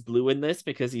ice is blue in this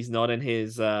because he's not in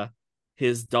his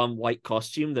dumb white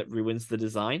costume that ruins the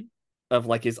design of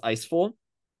like his ice form.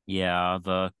 Yeah,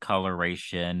 the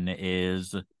coloration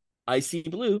is Icy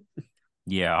blue.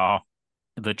 yeah,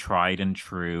 the tried and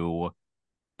true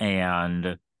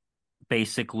And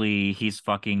basically he's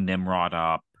fucking Nimrod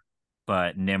up,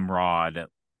 but Nimrod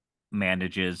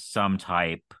manages some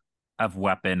type of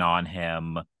weapon on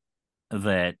him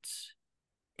that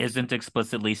isn't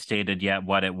explicitly stated yet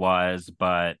what it was,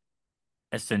 but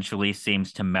essentially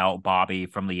seems to melt Bobby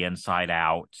from the inside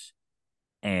out.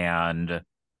 And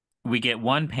we get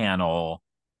one panel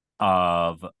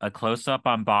of a close-up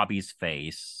on Bobby's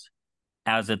face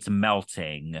as it's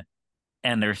melting,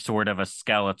 and there's sort of a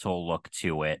skeletal look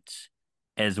to it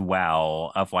as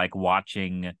well, of like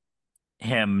watching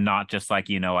him not just like,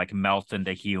 like melt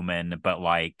into human, but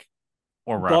like,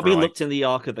 or Bobby rather, looked in the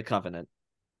Ark of the Covenant.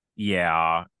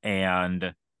 yeah.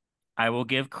 And I will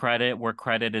give credit where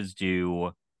credit is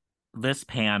due. This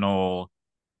panel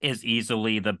is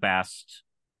easily the best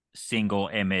single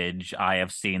image I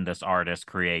have seen this artist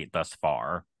create thus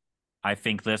far. I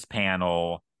think this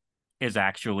panel is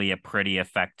actually a pretty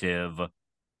effective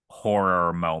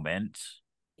horror moment.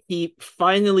 He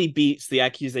finally beats the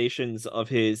accusations of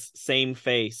his same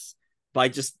face by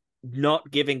just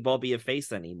not giving Bobby a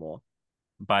face anymore.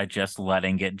 By just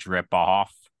letting it drip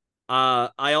off.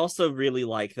 I also really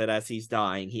like that as he's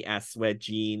dying, he asks where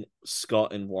Jean,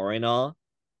 Scott, and Warren are.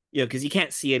 Because he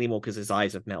can't see anymore because his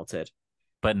eyes have melted.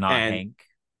 But not And Hank.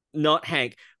 Not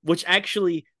Hank, which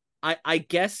actually, I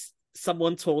guess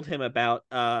someone told him about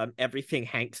everything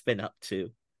Hank's been up to.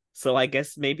 So I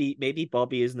guess maybe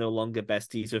Bobby is no longer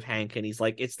besties with Hank, and he's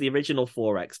like, it's the original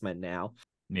 4 X-Men now.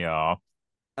 Yeah.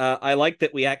 I like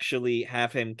that we actually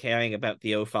have him caring about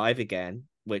the O5 again,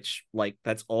 which, like,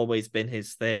 that's always been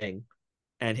his thing.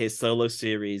 And his solo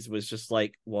series was just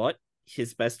like, what?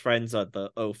 His best friends are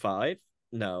the O5?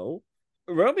 No.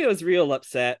 Romeo's real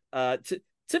upset.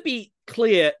 To be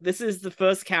clear, this is the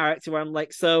first character where I'm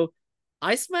like, so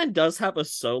Iceman does have a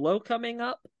solo coming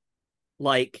up.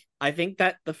 Like, I think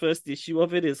that the first issue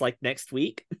of it is like next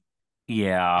week.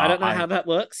 Yeah. I don't know how that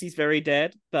works. He's very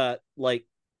dead, but like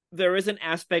there is an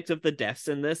aspect of the deaths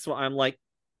in this where I'm like,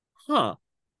 huh,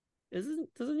 doesn't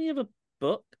he have a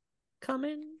book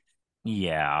coming?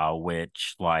 Yeah,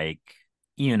 which, like,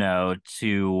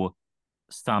 to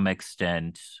some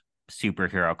extent,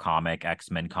 superhero comic,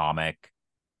 X-Men comic,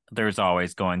 there's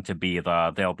always going to be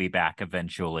they'll be back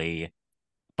eventually.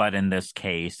 But in this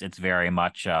case, it's very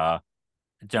much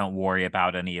don't worry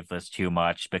about any of this too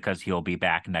much because he'll be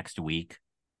back next week.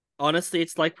 Honestly,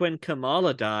 it's like when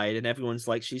Kamala died and everyone's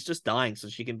like, she's just dying so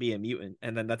she can be a mutant.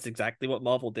 And then that's exactly what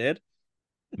Marvel did.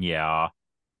 Yeah,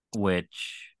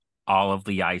 which all of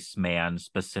the Iceman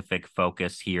specific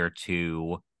focus here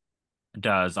too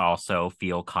does also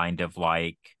feel kind of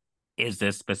like, is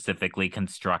this specifically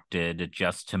constructed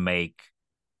just to make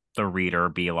the reader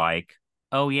be like,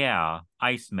 oh yeah,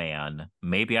 Iceman,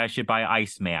 maybe I should buy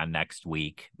Iceman next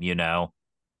week,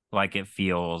 Like it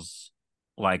feels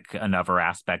like another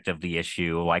aspect of the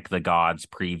issue, like the Gods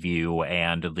preview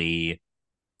and the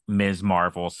Ms.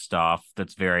 Marvel stuff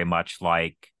that's very much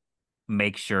like,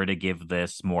 make sure to give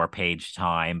this more page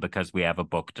time because we have a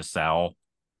book to sell.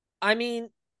 I mean,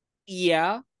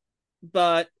 yeah,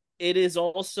 but it is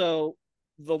also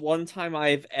the one time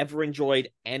I've ever enjoyed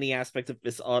any aspect of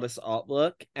this artist's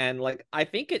artwork. And like, I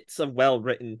think it's a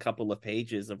well-written couple of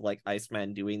pages of like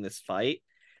Iceman doing this fight.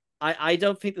 I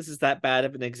don't think this is that bad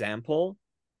of an example.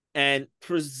 And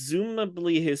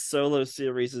presumably his solo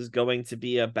series is going to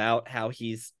be about how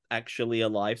he's actually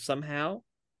alive somehow.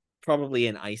 Probably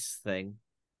an ice thing.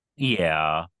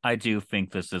 Yeah, I do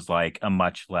think this is like a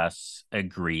much less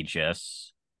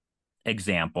egregious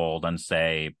example than,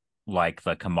 say, like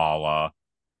the Kamala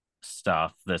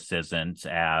stuff. This isn't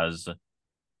as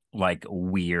like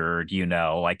weird,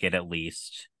 like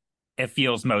it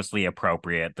feels mostly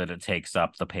appropriate that it takes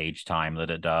up the page time that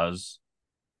it does.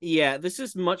 Yeah, this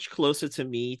is much closer to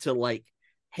me to like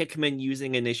Hickman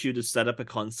using an issue to set up a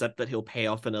concept that he'll pay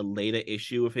off in a later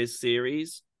issue of his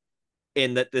series.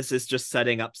 In that this is just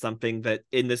setting up something that,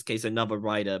 in this case, another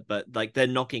writer, but like they're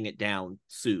knocking it down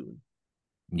soon.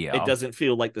 Yeah. It doesn't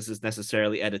feel like this is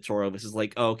necessarily editorial. This is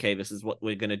like, oh, okay, this is what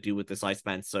we're going to do with this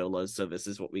Iceman solo, so this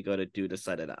is what we got to do to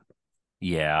set it up.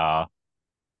 Yeah.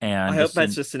 And I hope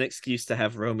that's just an excuse to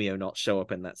have Romeo not show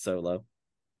up in that solo.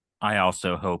 I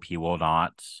also hope he will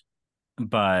not.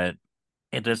 But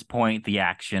at this point, the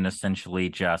action essentially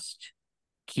just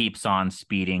keeps on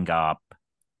speeding up.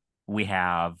 We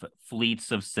have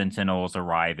fleets of Sentinels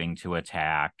arriving to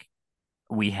attack.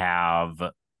 We have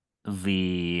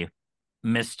the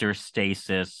Mr.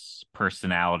 Stasis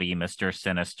personality, Mr.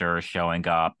 Sinister, showing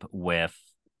up with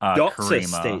Dr.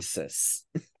 Karima. Stasis.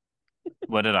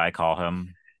 What did I call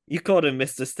him? You called him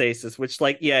Mr. Stasis, which,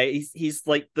 like, yeah, he's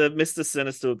like the Mr.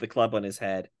 Sinister with the club on his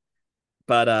head.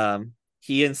 But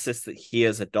he insists that he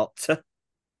is a doctor.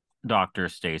 Dr.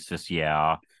 Stasis,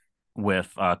 yeah,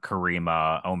 with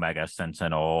Karima, Omega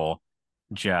Sentinel,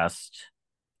 just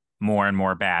more and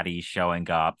more baddies showing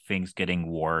up, things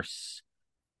getting worse.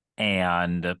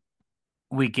 And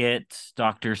we get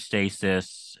Dr.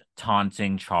 Stasis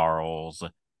taunting Charles.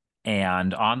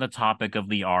 And on the topic of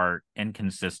the art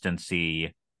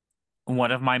inconsistency,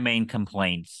 one of my main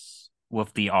complaints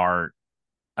with the art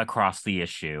across the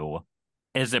issue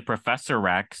is that Professor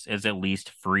Rex is at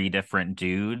least 3 different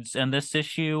dudes in this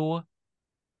issue.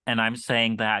 And I'm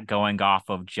saying that going off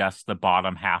of just the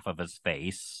bottom half of his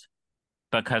face,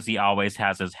 because he always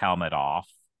has his helmet off.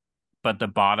 But the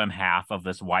bottom half of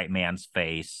this white man's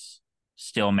face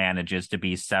still manages to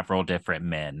be several different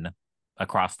men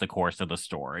across the course of the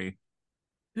story.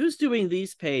 Who's doing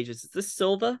these pages? Is this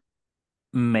Silver?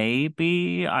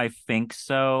 Maybe, I think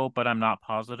so, but I'm not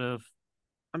positive.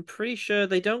 I'm pretty sure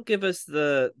they don't give us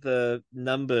the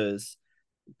numbers,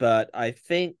 but I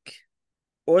think,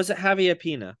 or is it Javier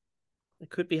Pina? It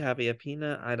could be Javier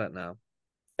Pina. I don't know.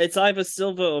 It's either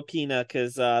Silver or Pina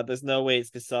because there's no way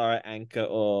it's Casara, Anka,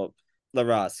 or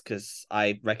Larraz because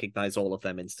I recognize all of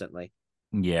them instantly.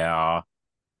 Yeah.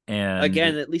 And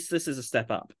again, at least this is a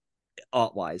step up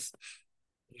art wise.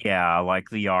 Yeah, like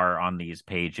the art on these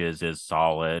pages is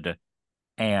solid.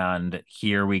 And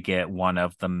here we get one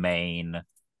of the main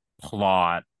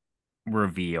plot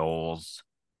reveals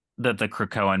that the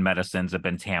Krakoan medicines have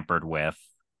been tampered with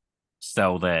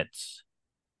so that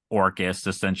Orcus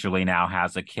essentially now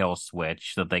has a kill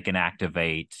switch that they can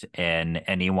activate in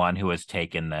anyone who has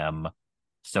taken them.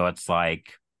 So it's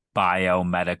like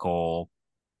biomedical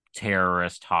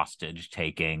terrorist hostage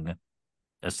taking,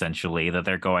 essentially, that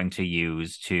they're going to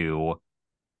use to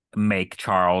make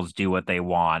Charles do what they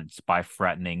want by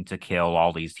threatening to kill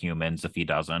all these humans if he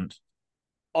doesn't.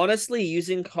 Honestly,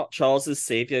 using Charles's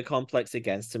savior complex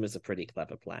against him is a pretty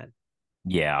clever plan.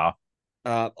 Yeah.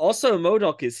 Also,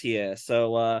 MODOK is here,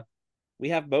 so we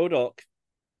have MODOK.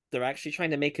 They're actually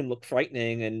trying to make him look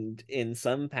frightening, and in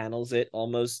some panels, it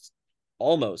almost,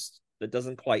 it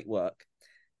doesn't quite work.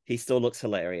 He still looks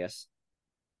hilarious.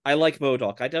 I like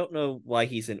MODOK. I don't know why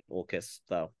he's in Orcus,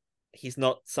 though. He's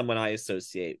not someone I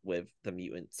associate with the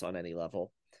mutants on any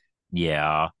level.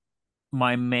 Yeah.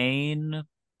 My main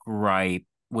gripe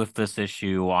with this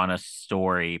issue on a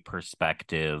story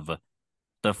perspective,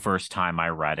 the first time I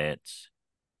read it,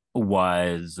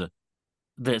 was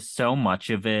that so much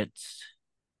of it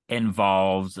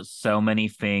involves so many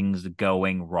things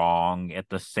going wrong at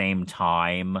the same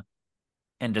time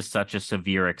and to such a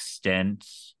severe extent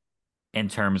in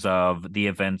terms of the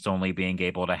events only being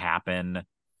able to happen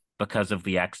because of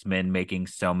the X-Men making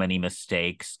so many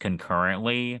mistakes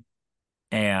concurrently.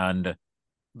 And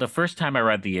the first time I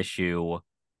read the issue,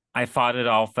 I thought it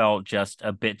all felt just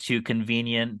a bit too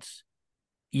convenient.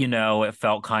 You know, it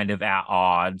felt kind of at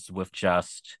odds with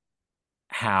just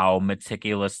how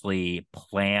meticulously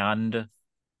planned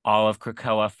all of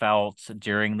Krakoa felt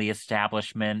during the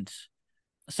establishment.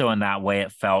 So in that way,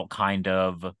 it felt kind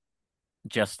of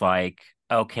just like,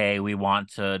 okay, we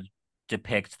want to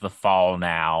depict the fall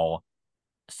now,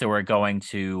 so we're going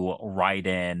to write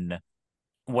in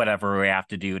whatever we have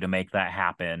to do to make that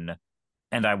happen.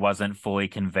 And I wasn't fully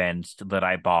convinced that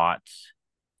I bought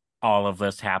all of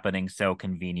this happening so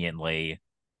conveniently.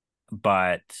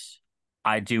 But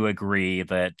I do agree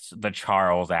that the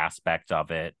Charles aspect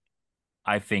of it,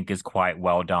 I think, is quite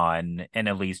well done. And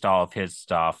at least all of his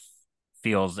stuff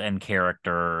feels in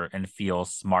character and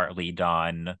feels smartly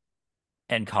done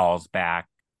and calls back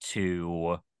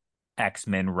to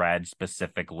X-Men Red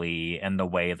specifically and the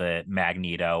way that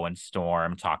Magneto and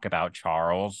Storm talk about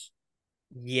Charles.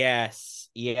 Yes,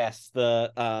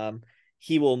 the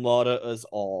he will murder us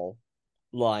all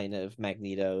line of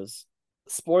Magneto's.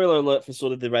 Spoiler alert for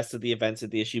sort of the rest of the events of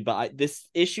the issue, but this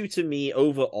issue to me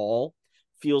overall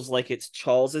feels like it's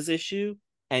Charles's issue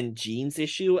and Jean's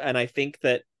issue, and I think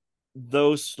that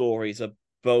those stories are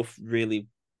both really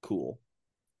cool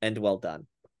and well done.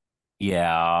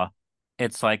 Yeah,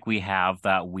 it's like we have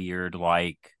that weird,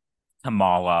 like,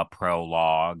 Kamala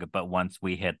prologue, but once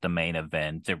we hit the main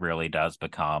event, it really does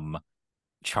become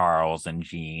Charles and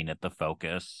Jean at the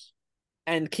focus.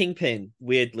 And Kingpin,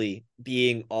 weirdly,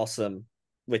 being awesome,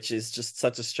 which is just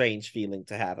such a strange feeling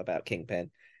to have about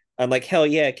Kingpin. I'm like, hell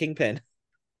yeah, Kingpin.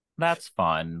 That's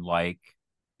fun. Like,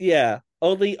 yeah,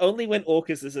 only when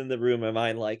Orcus is in the room am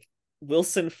I like,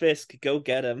 Wilson Fisk, go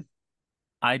get him.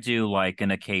 I do like an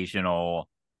occasional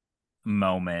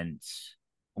moment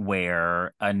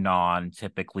where a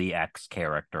non-typically X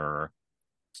character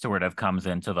sort of comes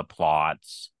into the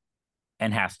plots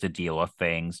and has to deal with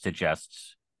things to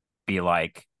just be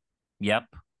like, yep,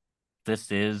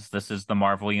 this is the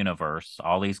Marvel universe.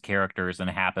 All these characters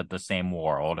inhabit the same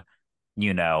world.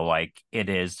 Like it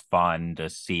is fun to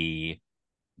see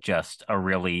just a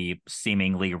really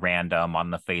seemingly random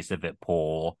on the face of it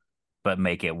pull, but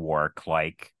make it work,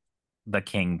 like the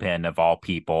Kingpin of all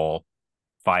people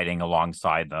fighting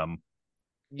alongside them.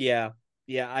 Yeah,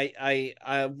 yeah.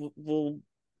 Will.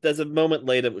 There's a moment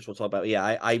later which we'll talk about. Yeah,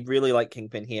 I really like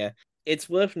Kingpin here. It's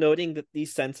worth noting that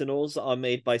these Sentinels are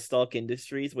made by Stark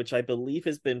Industries, which I believe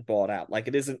has been bought out. Like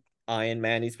it isn't Iron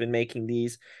Man who's been making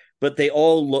these, but they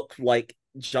all look like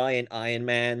giant Iron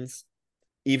Mans,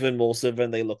 even more so than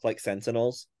they look like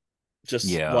Sentinels. Just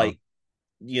Yeah. like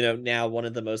now one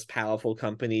of the most powerful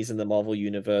companies in the Marvel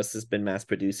universe has been mass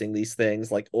producing these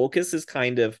things. Like Orcus has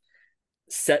kind of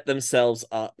set themselves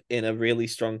up in a really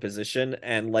strong position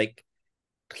and like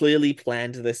clearly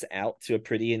planned this out to a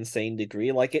pretty insane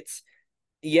degree. Like it's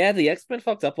yeah, the X-Men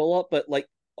fucked up a lot, but like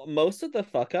most of the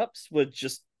fuck ups were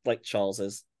just like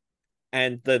Charles's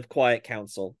and the Quiet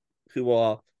Council, who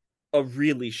are a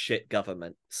really shit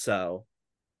government. So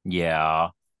Yeah.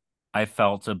 I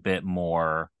felt a bit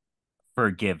more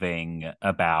forgiving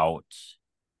about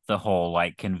the whole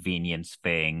like convenience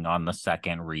thing on the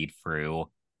second read through.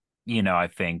 I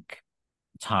think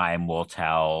time will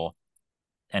tell,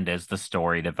 and as the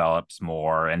story develops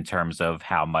more in terms of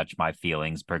how much my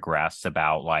feelings progress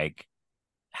about like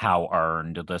how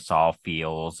earned this all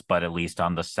feels, but at least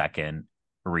on the second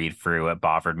read through it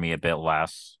bothered me a bit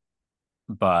less.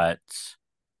 But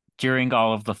during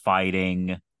all of the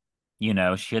fighting,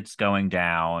 shit's going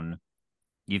down.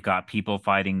 You've got people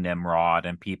fighting Nimrod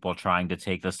and people trying to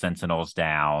take the Sentinels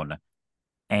down.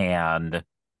 And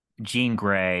Jean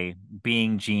Grey,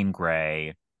 being Jean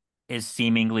Grey, is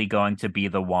seemingly going to be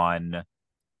the one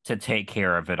to take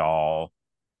care of it all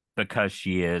because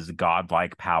she is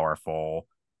godlike powerful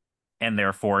and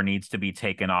therefore needs to be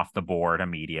taken off the board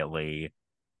immediately.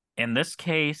 In this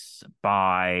case,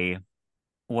 by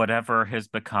whatever has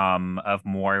become of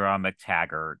Moira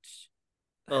McTaggart,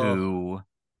 oh, who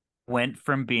went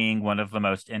from being one of the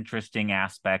most interesting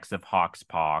aspects of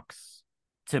Hoxpox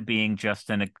to being just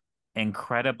an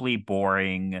incredibly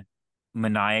boring,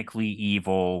 maniacally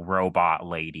evil robot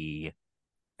lady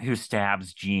who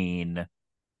stabs Jean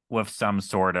with some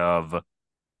sort of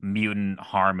mutant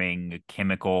harming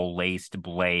chemical laced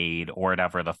blade or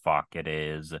whatever the fuck it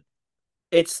is.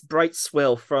 it's Bright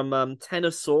Swill from Ten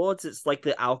of Swords. It's like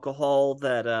the alcohol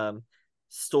that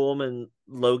Storm and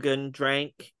Logan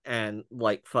drank and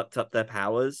like fucked up their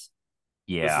powers.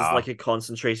 This is Yeah. like a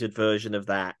concentrated version of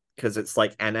that because it's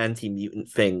like an anti-mutant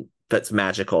thing that's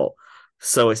magical.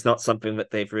 So it's not something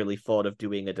that they've really thought of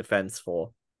doing a defense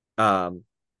for. Um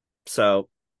so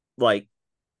like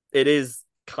it is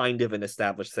kind of an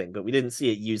established thing, but we didn't see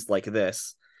it used like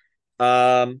this.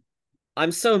 Um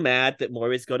I'm so mad that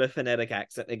Moira's got a phonetic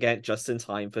accent again just in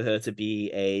time for her to be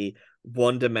a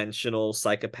one-dimensional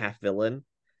psychopath villain.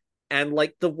 And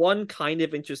like the one kind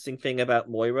of interesting thing about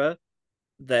Moira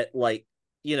that like,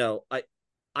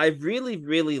 I really,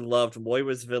 really loved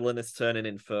Moira's villainous turn in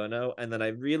Inferno, and then I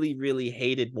really, really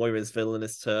hated Moira's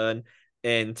villainous turn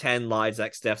in 10 Lives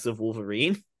X Deaths of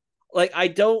Wolverine. Like I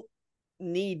don't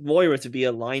need Moira to be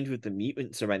aligned with the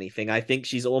mutants or anything. I think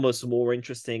she's almost more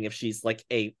interesting if she's like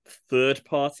a third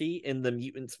party in the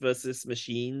mutants versus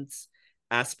machines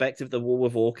aspect of the war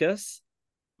with Orcus.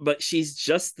 But she's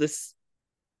just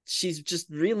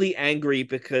really angry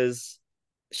because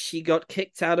she got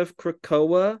kicked out of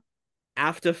Krakoa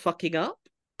after fucking up.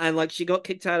 And like she got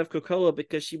kicked out of Krakoa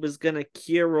because she was gonna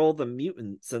cure all the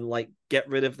mutants and like get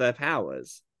rid of their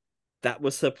powers. That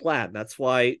was her plan. That's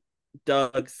why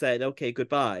Doug said, okay,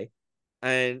 goodbye.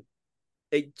 And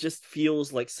it just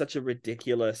feels like such a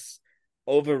ridiculous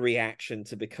overreaction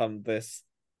to become this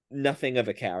nothing of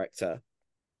a character.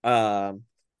 Um,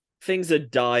 Things are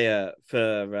dire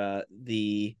for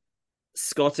the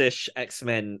Scottish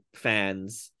X-Men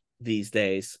fans these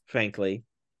days, frankly.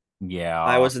 I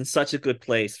Yeah. was in such a good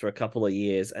place for a couple of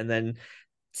years, and then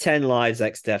 10 lives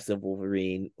X deaths of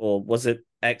Wolverine, or was it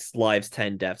X lives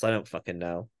 10 deaths? I don't fucking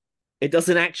know. It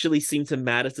doesn't actually seem to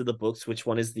matter to the books which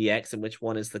one is the X and which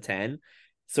one is the 10.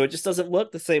 So it just doesn't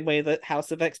work the same way that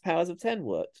House of X Powers of 10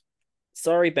 worked.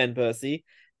 Sorry, Ben Percy.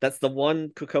 That's the one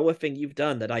Krakoa thing you've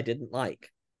done that I didn't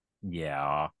like.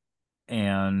 Yeah.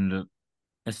 And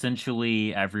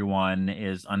essentially everyone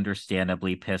is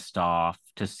understandably pissed off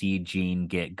to see Jean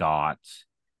get got,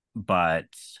 but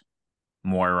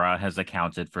Moira has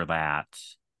accounted for that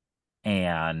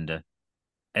and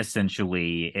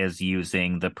essentially is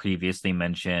using the previously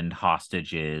mentioned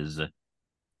hostages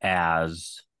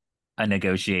as a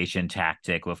negotiation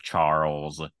tactic with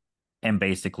Charles and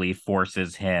basically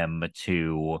forces him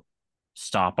to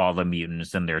stop all the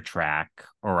mutants in their track,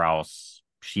 or else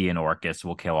she and Orcus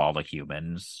will kill all the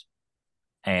humans.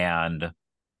 And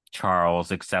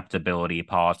Charles, acceptability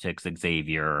politics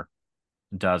Xavier,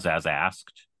 does as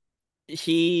asked.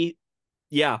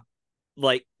 Yeah,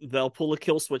 like they'll pull a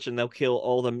kill switch and they'll kill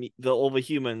all the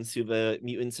humans who the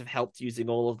mutants have helped using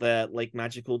all of their like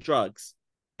magical drugs.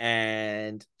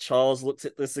 And Charles looks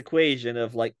at this equation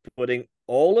of like putting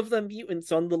all of the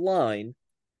mutants on the line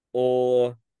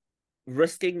or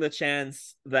risking the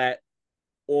chance that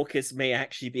Orcus may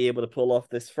actually be able to pull off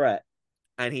this threat.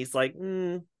 And he's like,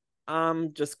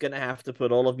 I'm just gonna have to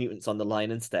put all of mutants on the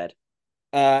line instead.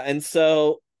 And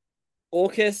so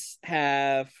Orcus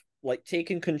have like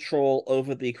taken control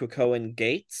over the Krakoan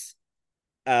gates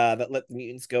that let the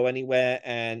mutants go anywhere,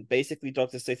 and basically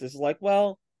Dr. Stasis is like,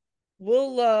 well,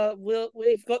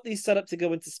 we've got these set up to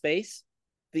go into space.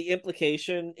 The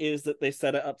implication is that they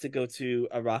set it up to go to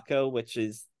Araco, which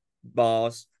is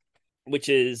Mars, which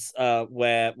is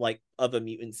where like other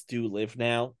mutants do live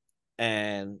now.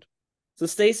 And so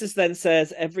Stasis then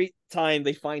says every time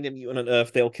they find a mutant on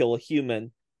Earth, they'll kill a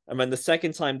human. And then the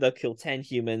second time they'll kill 10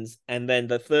 humans, and then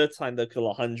the third time they'll kill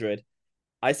 100.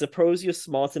 I suppose you're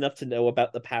smart enough to know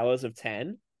about the powers of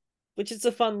 10, which is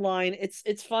a fun line.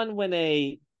 It's fun when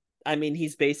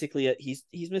he's basically he's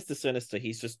Mr. Sinister.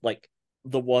 He's just like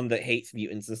the one that hates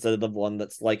mutants instead of the one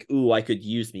that's like, ooh, I could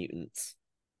use mutants.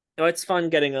 No, it's fun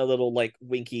getting a little like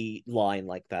winky line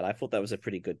like that. I thought that was a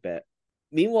pretty good bit.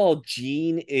 Meanwhile,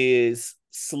 Jean is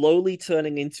slowly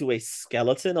turning into a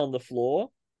skeleton on the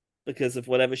floor because of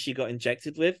whatever she got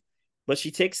injected with. But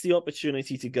she takes the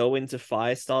opportunity to go into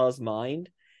Firestar's mind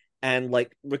and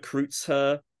like recruits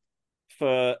her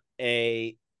to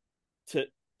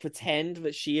pretend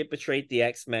that she had betrayed the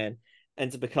X-Men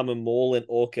and to become a mole in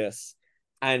Orcus.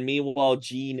 And meanwhile,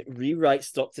 Jean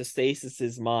rewrites Dr.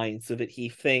 Stasis's mind so that he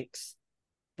thinks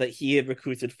that he had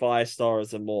recruited Firestar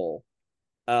as a mole.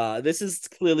 This is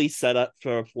clearly set up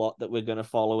for a plot that we're going to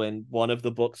follow in one of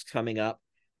the books coming up.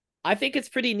 I think it's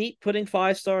pretty neat putting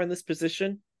Firestar in this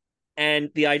position. And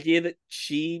the idea that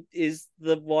she is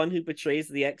the one who betrays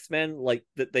the X-Men, like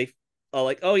that they are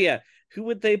like, oh yeah, who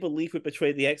would they believe would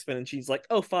betray the X-Men? And she's like,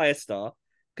 oh, Firestar,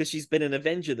 because she's been an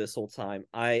Avenger this whole time.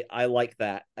 I like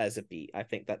that as a beat. I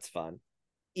think that's fun.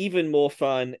 Even more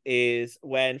fun is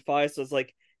when Firestar's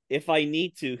like, if I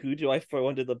need to, who do I throw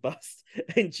under the bus?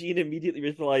 And Jean immediately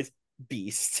replies,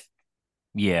 Beast.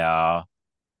 Yeah,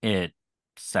 it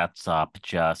sets up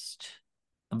just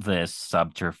this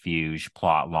subterfuge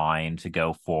plot line to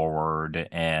go forward,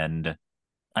 and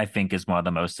I think is one of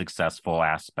the most successful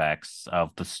aspects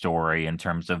of the story in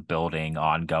terms of building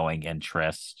ongoing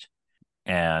interest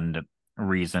and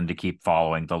reason to keep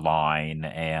following the line.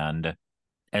 And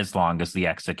as long as the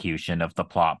execution of the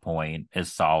plot point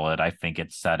is solid, I think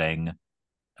it's setting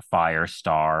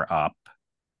Firestar up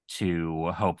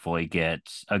to hopefully get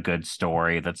a good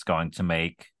story that's going to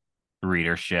make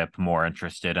readership more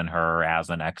interested in her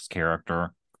as an X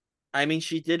character. I mean,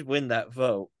 she did win that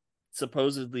vote.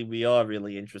 Supposedly, we are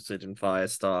really interested in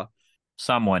Firestar.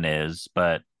 Someone is,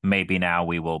 but maybe now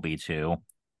we will be too.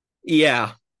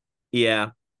 Yeah.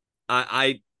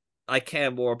 I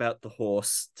care more about the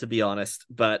horse, to be honest,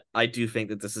 but I do think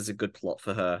that this is a good plot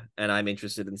for her, and I'm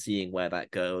interested in seeing where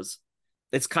that goes.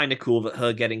 It's kind of cool that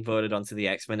her getting voted onto the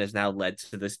X-Men has now led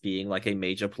to this being like a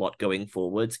major plot going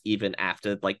forwards, even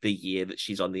after like the year that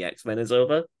she's on the X-Men is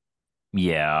over.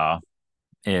 Yeah,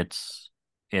 it's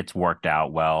worked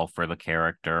out well for the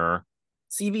character.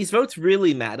 See, these votes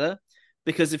really matter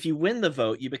because if you win the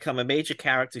vote, you become a major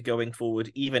character going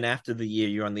forward, even after the year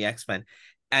you're on the X-Men.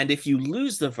 And if you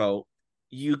lose the vote,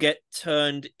 you get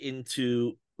turned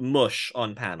into mush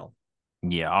on panel.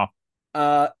 Yeah.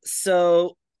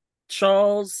 So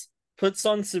Charles puts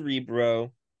on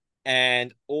Cerebro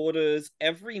and orders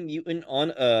every mutant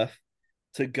on Earth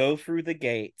to go through the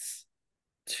gates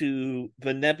to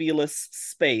the nebulous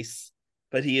space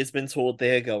that he has been told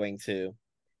they're going to.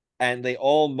 And they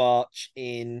all march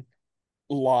in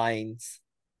lines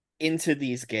into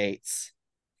these gates.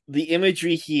 The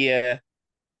imagery here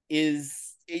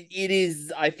is it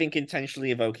is, I think,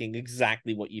 intentionally evoking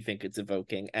exactly what you think it's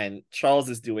evoking, and Charles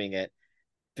is doing it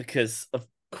because of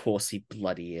course he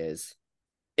bloody is.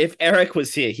 If Eric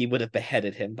was here, he would have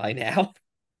beheaded him by now.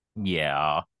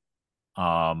 Yeah.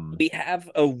 We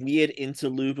have a weird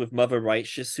interlude with Mother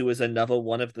Righteous, who is another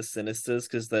one of the Sinisters,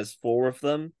 because there's 4 of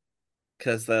them,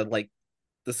 because they're like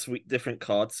the different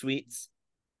card suites,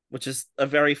 which is a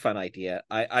very fun idea.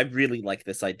 I really like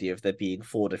this idea of there being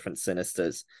 4 different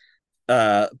Sinisters.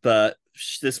 But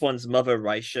this one's Mother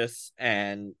Righteous,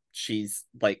 and she's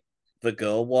like the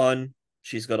girl one.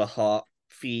 She's got a heart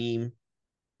theme.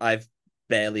 I've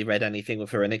barely read anything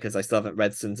with her in it because I still haven't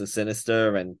read Sins of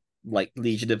Sinister, and like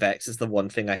Legion of X is the one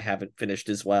thing I haven't finished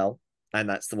as well, and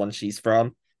that's the one she's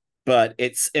from. But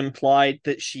it's implied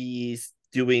that she's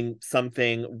doing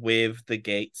something with the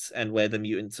gates and where the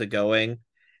mutants are going,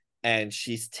 and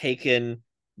she's taken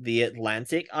the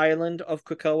Atlantic island of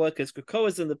Krakoa, because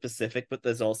Krakoa's in the Pacific, but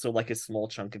there's also like a small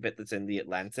chunk of it that's in the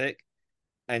Atlantic,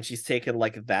 and she's taken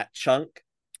like that chunk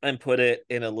and put it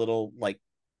in a little like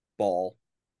ball.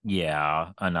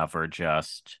 Yeah, another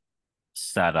just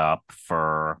set up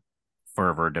for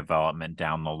further development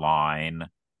down the line.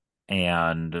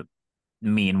 And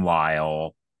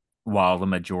meanwhile, while the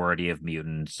majority of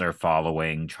mutants are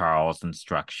following Charles'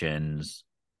 instructions,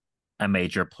 a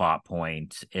major plot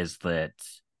point is that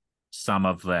some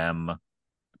of them,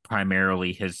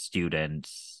 primarily his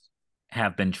students,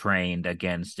 have been trained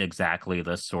against exactly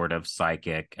this sort of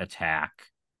psychic attack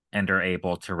and are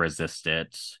able to resist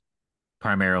it.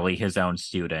 Primarily his own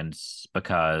students,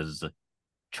 because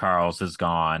Charles is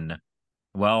gone.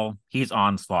 Well, he's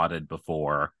onslaughted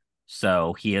before,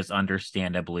 so he has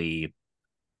understandably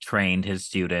trained his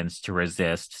students to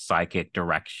resist psychic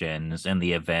directions in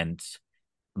the event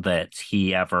that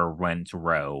he ever went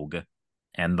rogue,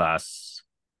 and thus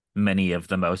many of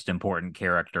the most important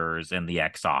characters in the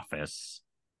X office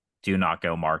do not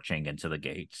go marching into the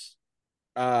gates.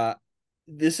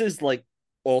 This is like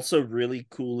also really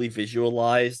coolly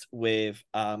visualized with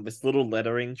this little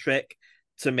lettering trick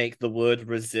to make the word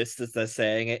resist as they're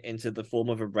saying it into the form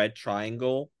of a red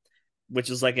triangle,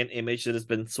 which is like an image that has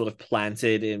been sort of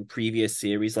planted in previous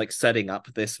series, like setting up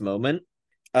this moment.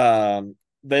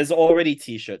 There's already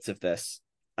t-shirts of this.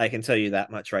 I can tell you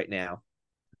that much right now.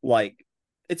 Like,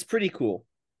 it's pretty cool.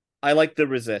 I like the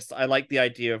resist. I like the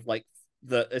idea of like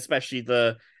especially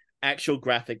the actual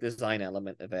graphic design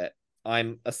element of it.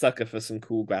 I'm a sucker for some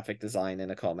cool graphic design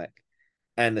in a comic,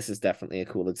 and this is definitely a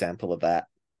cool example of that.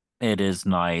 It is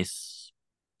nice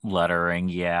lettering,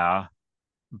 yeah,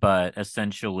 but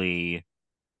essentially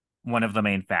one of the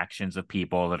main factions of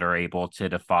people that are able to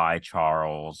defy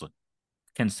Charles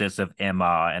consists of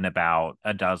Emma and about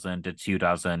a dozen to 2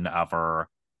 dozen other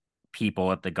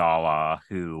people at the gala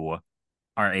who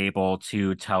are able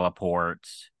to teleport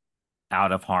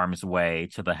out of harm's way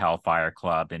to the Hellfire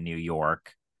Club in New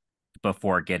York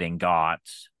before getting got,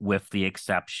 with the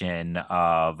exception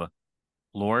of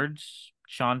Lord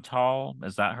Chantal.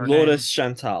 Is that her name? Lourdes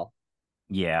Chantal.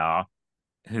 Yeah,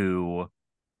 who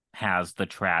has the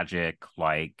tragic,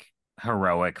 like,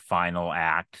 heroic final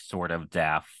act sort of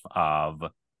death of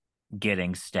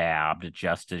getting stabbed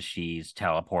just as she's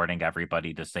teleporting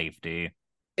everybody to safety.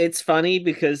 It's funny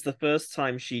because the first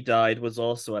time she died was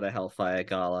also at a Hellfire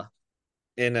Gala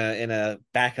in a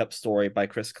backup story by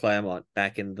Chris Claremont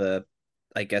back in the,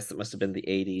 I guess it must have been the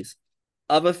 80s.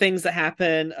 Other things that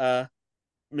happen,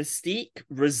 Mystique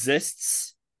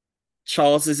resists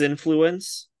Charles's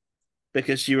influence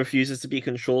because she refuses to be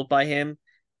controlled by him.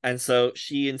 And so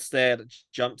she instead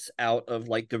jumps out of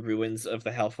like the ruins of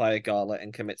the Hellfire Gala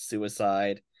and commits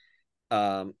suicide.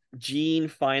 Jean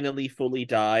finally fully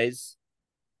dies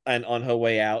and on her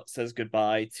way out says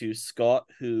goodbye to Scott,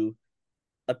 who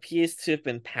appears to have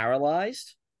been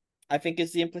paralyzed, I think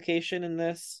is the implication in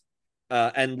this.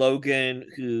 And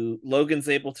Logan's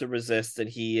able to resist, and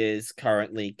he is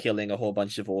currently killing a whole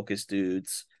bunch of Orcus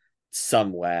dudes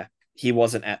somewhere. He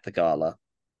wasn't at the gala.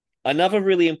 Another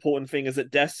really important thing is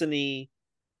that Destiny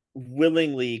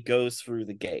willingly goes through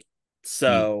the gate.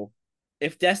 So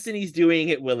if Destiny's doing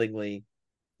it willingly,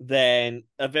 then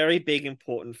a very big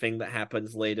important thing that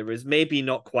happens later is maybe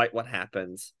not quite what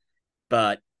happens,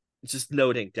 but just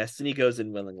noting Destiny goes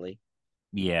in willingly.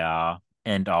 Yeah,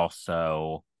 and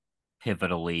also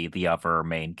pivotally, the other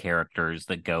main characters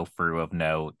that go through of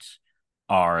note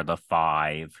are the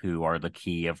five who are the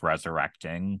key of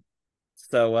resurrecting.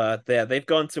 So they've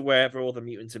gone to wherever all the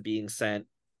mutants are being sent.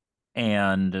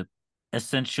 And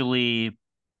essentially,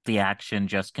 the action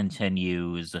just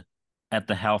continues. At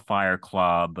the Hellfire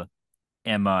Club,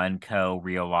 Emma and co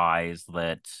realize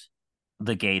that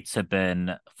the gates have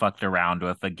been fucked around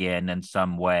with again in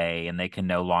some way, and they can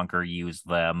no longer use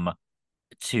them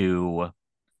to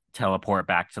teleport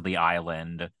back to the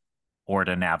island or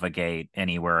to navigate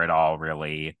anywhere at all,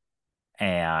 really.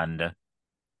 And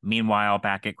meanwhile,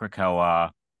 back at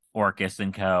Krakoa, Orcus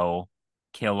and co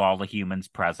kill all the humans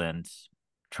present.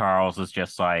 Charles is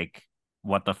just like,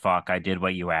 what the fuck? I did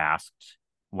what you asked.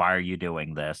 Why are you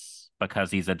doing this? Because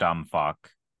he's a dumb fuck.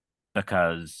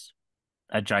 Because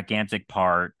a gigantic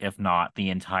part, if not the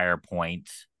entire point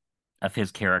of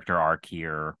his character arc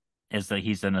here, is that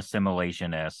he's an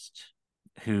assimilationist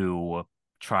who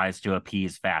tries to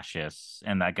appease fascists,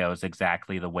 and that goes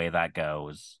exactly the way that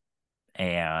goes.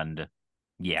 And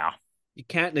yeah. You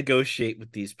can't negotiate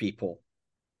with these people.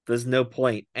 There's no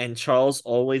point. And Charles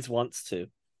always wants to.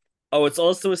 Oh, it's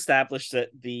also established that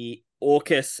the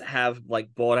Orcus have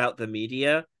like bought out the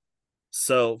media.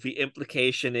 So the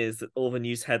implication is that all the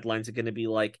news headlines are going to be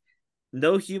like,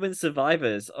 no human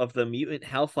survivors of the mutant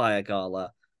Hellfire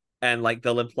Gala. And like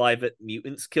they'll imply that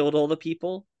mutants killed all the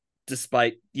people,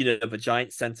 despite, the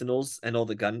giant sentinels and all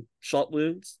the gunshot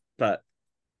wounds. But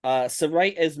so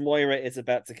right as Moira is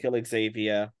about to kill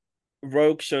Xavier,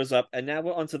 Rogue shows up, and now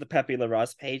we're onto the Pepe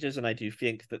Larraz pages, and I do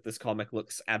think that this comic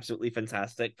looks absolutely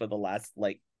fantastic for the last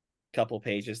like couple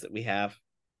pages that we have,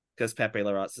 because Pepe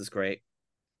Larraz is great.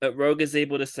 But Rogue is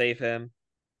able to save him,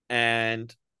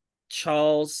 and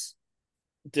Charles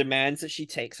demands that she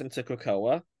takes him to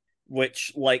Krakoa,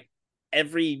 which like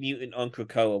every mutant on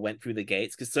Krakoa went through the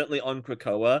gates, because certainly on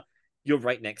Krakoa, you're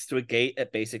right next to a gate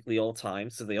at basically all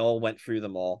times, so they all went through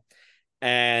them all.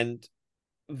 And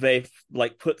they've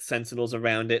like put sentinels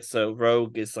around it, so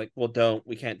Rogue is like, well,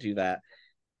 we can't do that.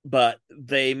 But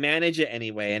they manage it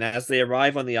anyway, and as they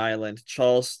arrive on the island,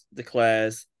 Charles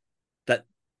declares that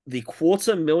the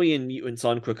 250,000 mutants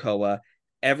on Krakoa,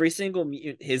 every single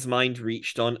mutant his mind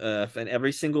reached on Earth, and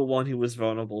every single one who was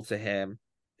vulnerable to him,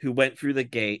 who went through the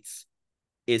gates,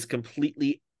 is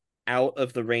completely out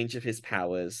of the range of his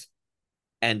powers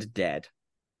and dead.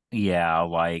 Yeah,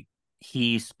 like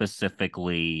he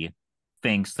specifically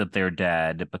thinks that they're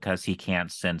dead because he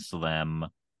can't sense them.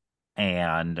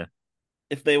 And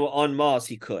If they were on Mars,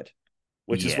 he could,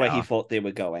 which is where he yeah, thought they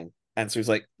were going. And so he's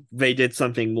like, they did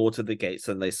something more to the gates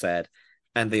than they said,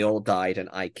 and they all died, and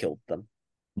I killed them.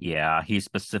 yeah, he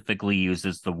specifically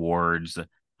uses the words,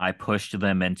 I pushed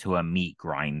them into a meat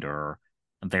grinder.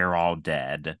 They're all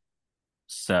dead.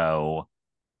 So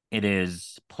it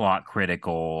is plot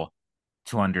critical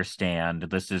to understand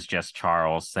this is just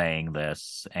Charles saying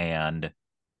this, and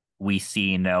we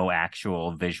see no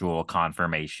actual visual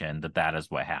confirmation that that is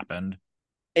what happened.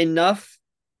 Enough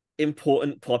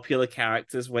important popular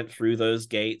characters went through those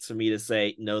gates for me to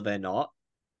say, no, they're not.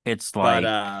 It's But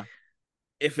like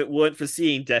if it weren't for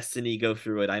seeing Destiny go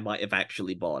through it, I might have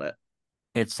actually bought it.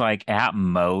 it's like at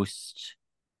most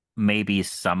maybe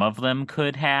some of them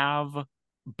could have,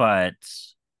 but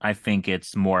I think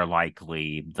it's more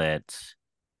likely that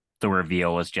the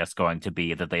reveal is just going to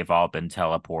be that they've all been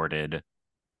teleported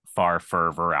far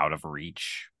further out of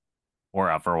reach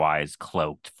or otherwise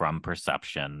cloaked from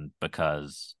perception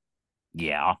because,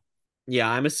 yeah. Yeah,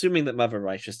 I'm assuming that Mother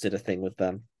Righteous did a thing with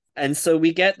them. And so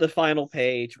we get the final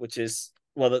page, which is,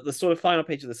 well, the sort of final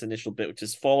page of this initial bit, which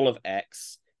is Fall of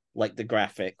X, like the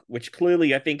graphic, which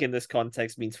clearly I think in this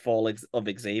context means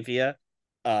of Xavier.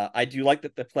 I do like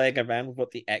that they're playing around with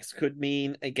what the X could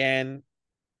mean again.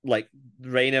 Like,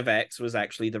 Reign of X was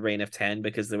actually the Reign of 10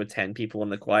 because there were 10 people in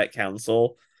the Quiet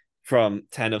Council from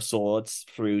 10 of Swords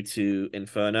through to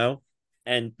Inferno.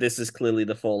 And this is clearly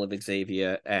the fall of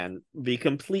Xavier and the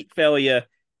complete failure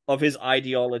of his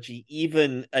ideology,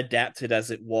 even adapted as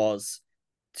it was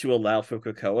to allow for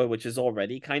Krakoa, which is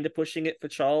already kind of pushing it for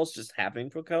Charles, just having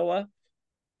Krakoa.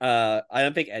 I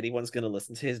don't think anyone's going to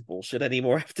listen to his bullshit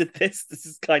anymore after this. This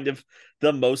is kind of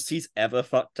the most he's ever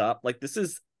fucked up. Like, this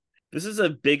is a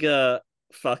bigger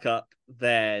fuck up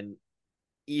than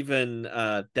even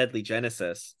Deadly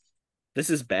Genesis. This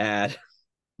is bad.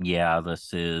 Yeah,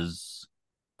 this is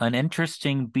an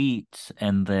interesting beat,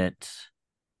 and that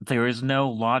there is no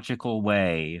logical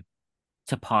way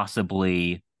to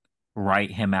possibly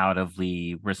write him out of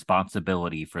the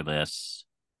responsibility for this,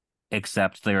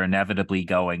 except they're inevitably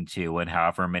going to, in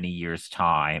however many years'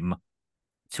 time,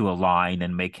 to align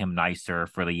and make him nicer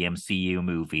for the MCU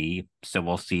movie. So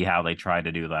we'll see how they try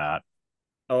to do that.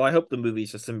 Oh, I hope the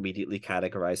movies just immediately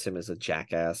categorize him as a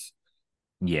jackass.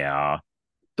 Yeah.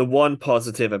 The one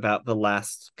positive about the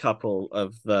last couple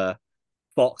of the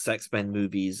Fox X-Men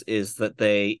movies is that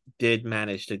they did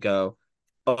manage to go,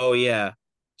 oh yeah,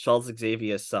 Charles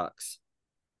Xavier sucks.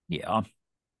 Yeah.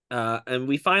 And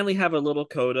we finally have a little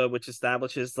coda which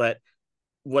establishes that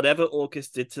whatever Orcus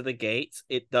did to the gates,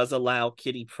 it does allow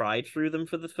Kitty Pryde through them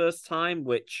for the first time,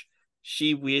 which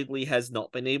she weirdly has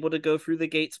not been able to go through the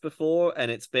gates before,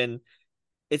 and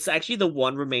it's actually the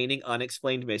one remaining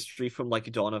unexplained mystery from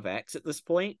like Dawn of X at this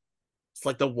point. It's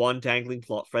like the one dangling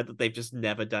plot thread that they've just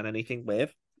never done anything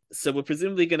with. So we're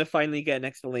presumably going to finally get an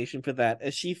explanation for that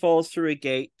as she falls through a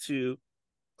gate to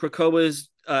Krakoa's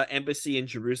embassy in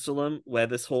Jerusalem, where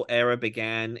this whole era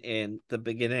began in the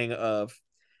beginning of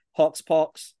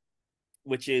Hoxpox,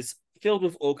 which is filled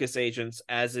with Orcus agents,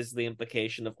 as is the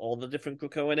implication of all the different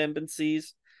Krakoan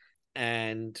embassies.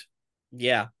 And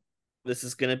yeah, this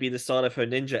is going to be the start of her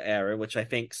ninja era, which I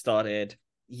think started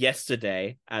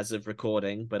yesterday as of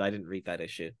recording, but I didn't read that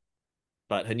issue.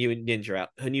 But her new her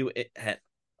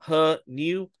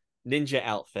new ninja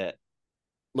outfit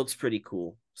looks pretty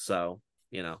cool. So,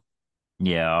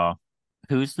 Yeah.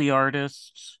 Who's the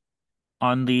artist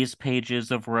on these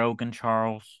pages of Rogue and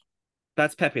Charles?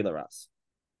 that's Pepe Larraz.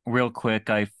 Real quick,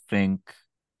 I think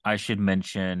I should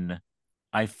mention,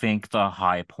 I think the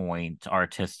high point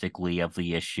artistically of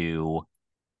the issue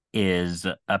is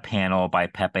a panel by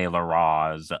Pepe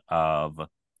Larraz of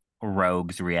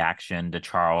Rogue's reaction to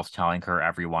Charles telling her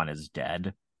everyone is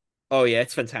dead. Oh yeah,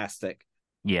 it's fantastic.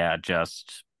 Yeah,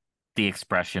 just the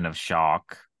expression of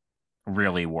shock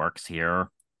really works here.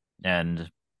 And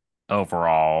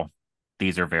overall,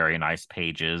 these are very nice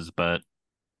pages, but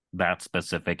that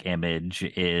specific image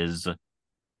is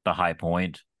the high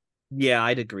point. Yeah,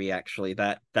 I'd agree actually.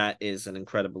 That is an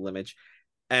incredible image.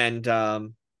 And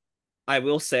I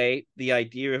will say the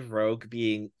idea of Rogue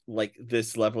being like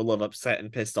this level of upset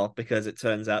and pissed off because it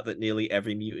turns out that nearly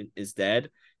every mutant is dead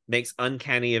makes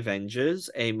Uncanny Avengers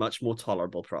a much more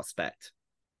tolerable prospect.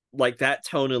 Like that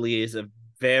tonally is a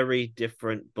very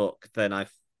different book than I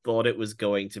thought it was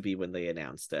going to be when they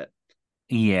announced it.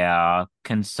 Yeah,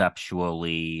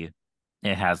 conceptually,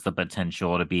 it has the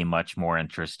potential to be much more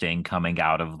interesting coming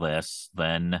out of this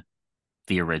than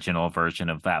the original version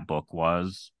of that book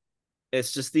was.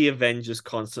 It's just the Avengers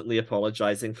constantly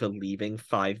apologizing for leaving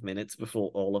 5 minutes before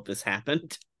all of this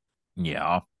happened.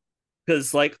 Yeah.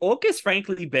 Because like Orcus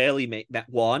frankly barely made that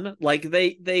one. Like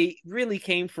they really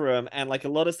came for him, and like a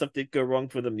lot of stuff did go wrong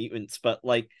for the mutants. But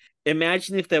like,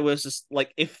 imagine if there was just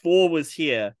like if Thor was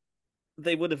here,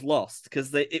 they would have lost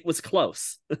because it was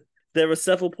close. There were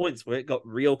several points where it got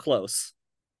real close.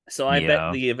 So I bet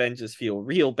Yeah. the Avengers feel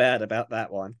real bad about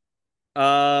that one.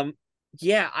 Um,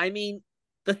 yeah, I mean,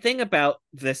 the thing about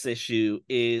this issue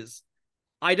is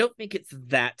I don't think it's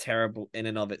that terrible in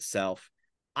and of itself.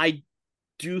 I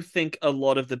do think a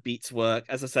lot of the beats work.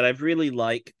 As I said, I really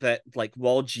like that, like,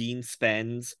 while Jean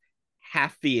spends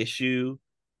half the issue,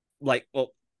 like,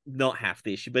 well, not half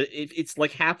the issue, but it's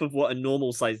like half of what a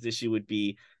normal sized issue would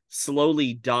be,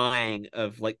 slowly dying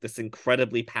of like this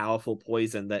incredibly powerful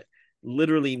poison that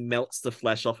literally melts the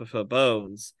flesh off of her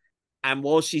bones. And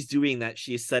while she's doing that,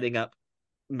 she is setting up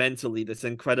mentally this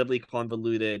incredibly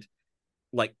convoluted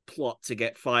like plot to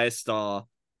get Firestar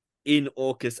in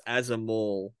Orcus as a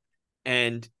mole,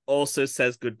 and also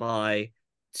says goodbye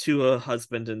to her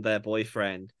husband and their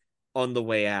boyfriend on the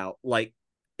way out, like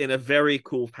in a very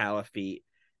cool power feat.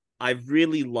 I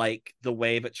really like the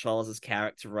way that Charles is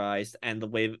characterized and the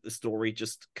way that the story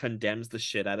just condemns the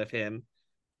shit out of him.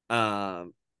 I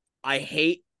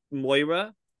hate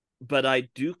Moira, but I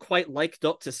do quite like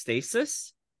Dr.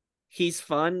 Stasis. He's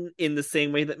fun in the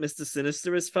same way that Mr.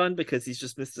 Sinister is fun because he's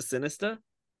just Mr. Sinister.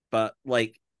 But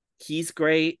like, he's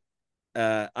great.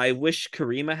 I wish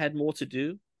Karima had more to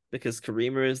do because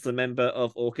Karima is the member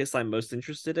of Orcus I'm most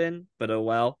interested in, but oh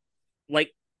well.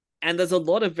 Like, and there's a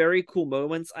lot of very cool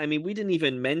moments. I mean, we didn't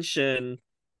even mention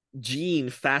Jean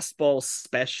fastball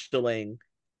specialing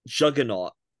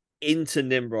Juggernaut into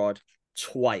Nimrod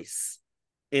twice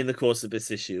in the course of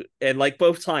this issue. And like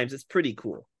both times, it's pretty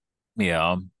cool.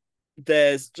 Yeah.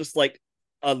 There's just like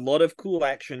a lot of cool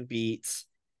action beats,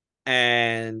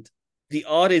 and the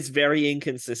art is very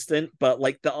inconsistent, but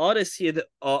like the artists here that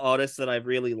are artists that I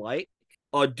really like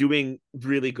are doing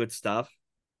really good stuff.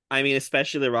 I mean,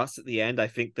 especially Larraz at the end. I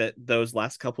think that those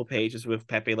last couple pages with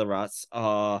Pepe Larraz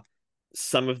are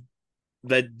some of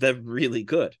they're really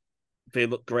good. They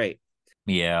look great.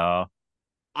 Yeah.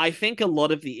 I think a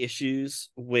lot of the issues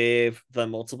with the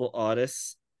multiple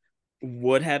artists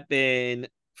would have been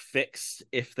fixed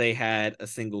if they had a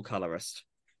single colorist.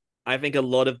 I think a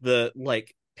lot of the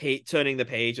like turning the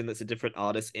page and that's a different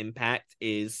artist impact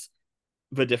is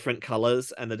the different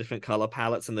colors and the different color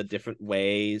palettes and the different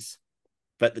ways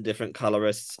that the different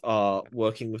colorists are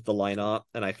working with the line art.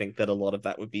 And I think that a lot of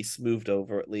that would be smoothed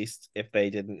over, at least if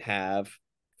they didn't have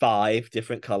 5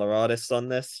 different color artists on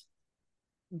this.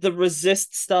 The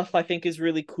resist stuff I think is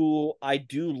really cool. I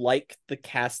do like the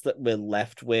cast that we're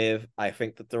left with. I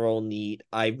think that they're all neat.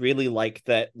 I really like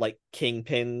that like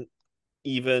Kingpin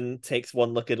even takes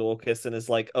one look at Orcus and is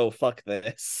like, "Oh fuck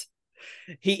this."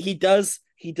 He does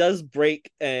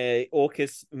break a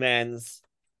Orcus man's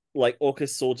like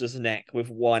Orcus soldier's neck with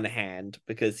one hand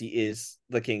because he is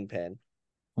the Kingpin.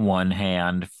 One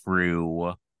hand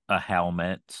through a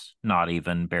helmet, not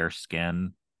even bare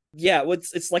skin. Yeah, well,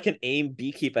 it's like an AIM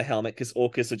beekeeper helmet because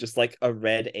Orcus are just like a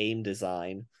red AIM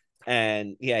design,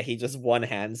 and yeah, he just one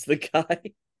hands the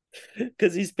guy.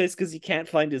 Because he's pissed because he can't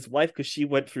find his wife because she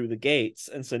went through the gates,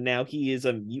 and so now he is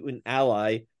a mutant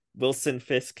ally, Wilson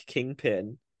Fisk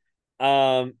Kingpin.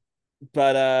 Um,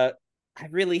 but I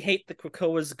really hate that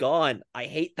Krakoa's gone. I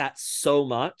hate that so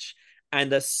much,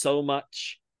 and there's so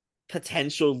much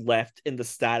potential left in the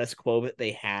status quo that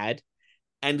they had.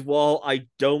 And while I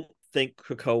don't think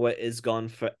Krakoa is gone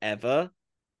forever,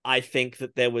 I think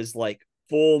that there was like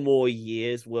 4 more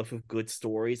years worth of good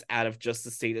stories out of just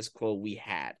the status quo we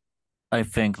had. I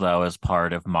think though, as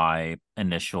part of my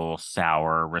initial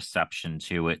sour reception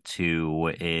to it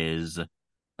too, is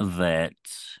that,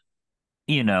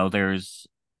 there's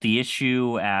the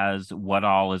issue as what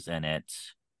all is in it,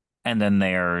 and then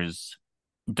there's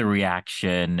the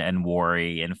reaction and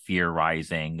worry and fear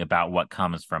rising about what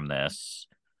comes from this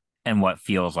and what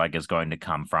feels like is going to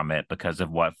come from it because of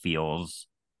what feels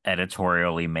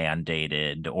editorially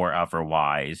mandated or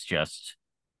otherwise just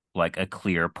like a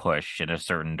clear push in a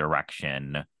certain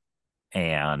direction.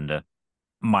 And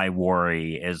my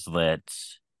worry is that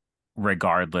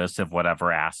regardless of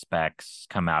whatever aspects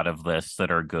come out of this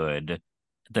that are good,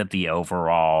 that the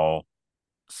overall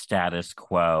status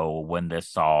quo when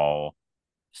this all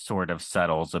sort of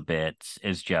settles a bit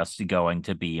is just going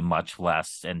to be much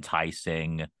less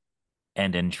enticing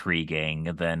and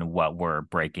intriguing than what we're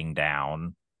breaking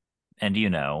down. And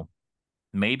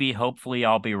maybe hopefully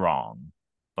I'll be wrong,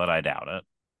 but I doubt it.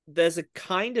 There's a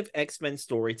kind of X-Men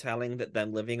storytelling that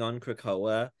them living on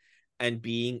Krakoa and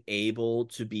being able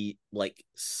to be like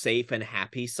safe and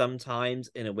happy sometimes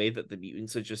in a way that the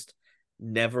mutants are just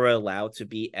never allowed to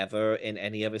be ever in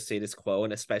any other status quo,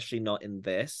 and especially not in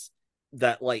this.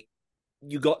 That like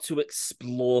you got to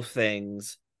explore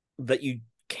things that you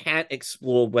can't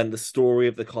explore when the story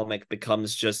of the comic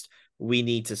becomes just we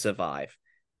need to survive.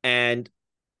 And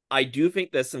I do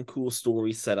think there's some cool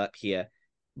stories set up here,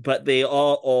 but they are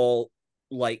all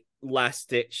like last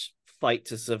ditch fight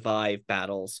to survive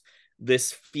battles.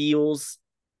 This feels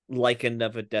like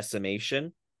another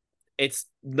decimation. It's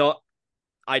not,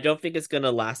 I don't think it's going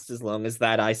to last as long as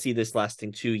that. I see this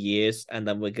lasting 2 years, and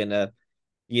then we're going to,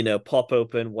 pop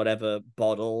open whatever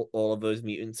bottle all of those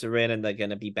mutants are in, and they're going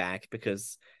to be back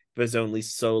because there's only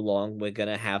so long we're going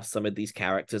to have some of these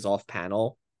characters off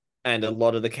panel. And a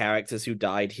lot of the characters who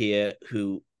died here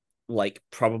who like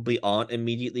probably aren't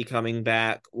immediately coming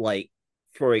back. Like,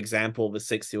 for example, the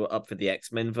 6 who are up for the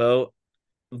X-Men vote,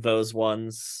 those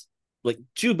ones, like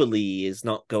Jubilee is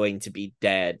not going to be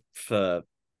dead for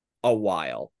a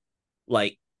while.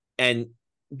 Like, and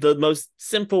the most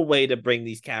simple way to bring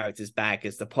these characters back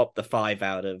is to pop the 5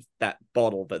 out of that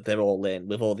bottle that they're all in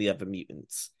with all the other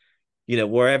mutants,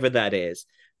 wherever that is.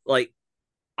 Like,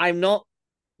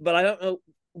 but I don't know.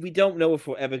 We don't know if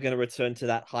we're ever going to return to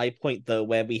that high point, though,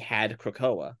 where we had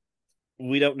Krakoa.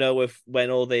 We don't know if when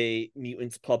all the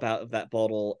mutants pop out of that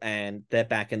bottle and they're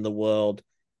back in the world,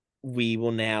 we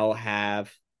will now have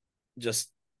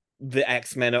just the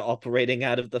X-Men are operating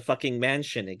out of the fucking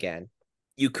mansion again.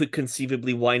 You could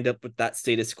conceivably wind up with that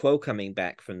status quo coming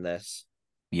back from this.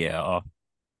 Yeah.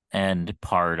 And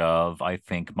part of, I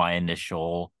think, my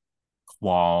initial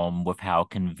qualm with how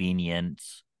convenient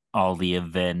all the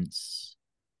events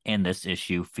in this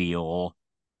issue feel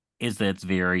is that it's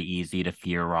very easy to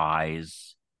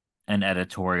theorize an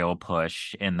editorial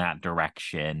push in that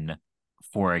direction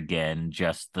for, again,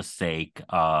 just the sake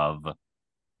of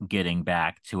getting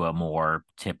back to a more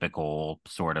typical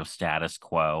sort of status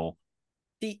quo.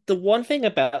 The one thing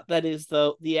about that is,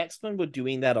 though, the X-Men were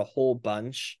doing that a whole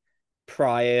bunch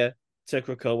prior to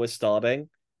Krakoa starting,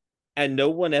 and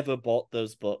no one ever bought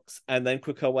those books. And then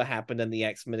Krakoa happened, and the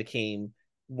X-Men became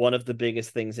one of the biggest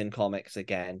things in comics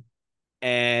again.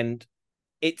 And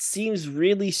it seems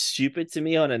really stupid to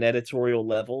me on an editorial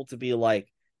level to be like,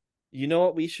 you know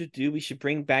what we should do? We should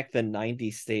bring back the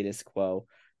 90s status quo,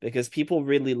 because people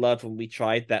really loved when we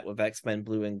tried that with X-Men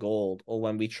Blue and Gold, or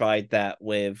when we tried that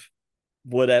with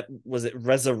what was it,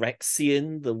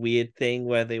 Resurrection, the weird thing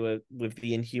where they were with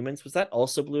the Inhumans. Was that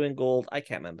also Blue and Gold? I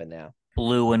can't remember now.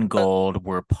 Blue and Gold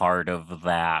were part of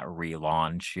that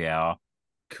relaunch, yeah.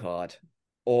 God.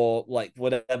 Or like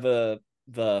whatever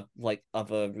the like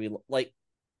other like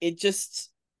it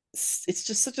just it's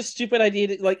just such a stupid idea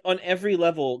to, like, on every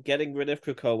level getting rid of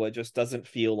Krakoa just doesn't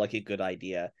feel like a good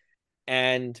idea.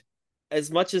 And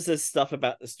as much as there's stuff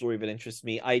about the story that interests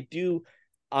me,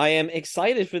 I am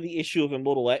excited for the issue of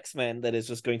Immortal X-Men that is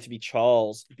just going to be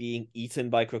Charles being eaten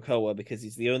by Krakoa because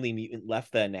he's the only mutant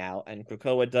left there now, and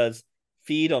Krakoa does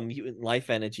feed on mutant life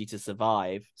energy to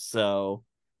survive. So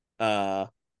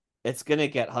it's gonna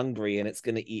get hungry and it's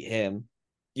gonna eat him.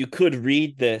 You could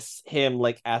read this him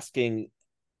like asking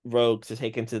Rogue to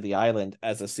take him to the island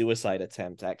as a suicide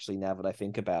attempt, actually, now that I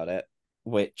think about it,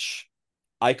 which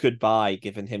I could buy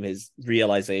given him his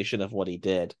realization of what he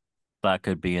did. That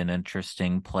could be an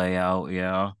interesting play out,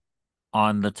 yeah.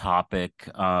 On the topic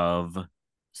of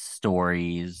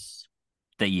stories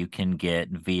that you can get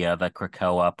via the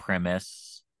Krakoa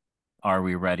premise, are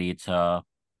we ready to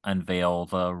unveil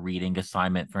the reading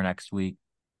assignment for next week?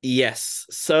 Yes.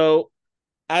 So,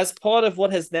 as part of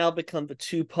what has now become the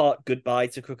two-part Goodbye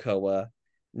to Krakoa,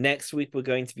 next week we're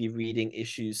going to be reading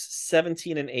issues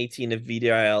 17 and 18 of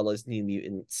Vita Ayala's New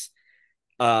Mutants.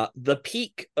 The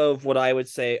peak of what I would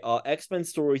say are X-Men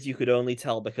stories you could only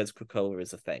tell because Krakoa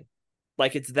is a thing.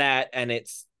 Like, it's that, and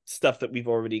it's stuff that we've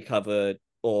already covered,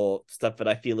 or stuff that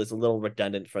I feel is a little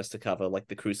redundant for us to cover, like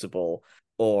the Crucible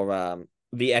or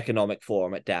the Economic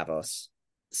Forum at Davos.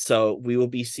 So we will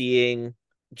be seeing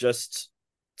just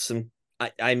some,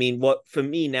 I mean, what for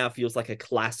me now feels like a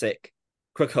classic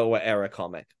Krakoa era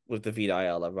comic with the Vita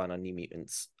Ayala run on New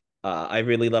Mutants. I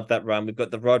really love that run. We've got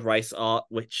the Rod Rice art,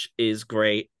 which is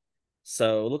great.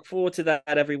 So look forward to that,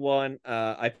 everyone.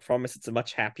 I promise it's a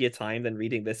much happier time than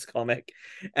reading this comic,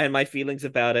 and my feelings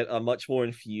about it are much more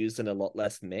infused and a lot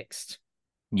less mixed.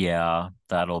 Yeah,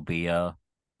 that'll be a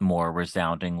more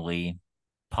resoundingly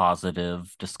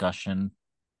positive discussion.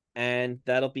 And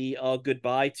that'll be our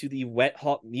goodbye to the Wet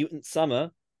Hot Mutant Summer.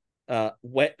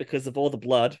 Wet because of all the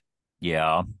blood,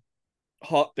 Yeah,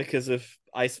 hot because of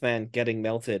Iceman getting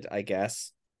melted, I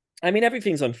guess. I mean,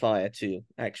 everything's on fire too,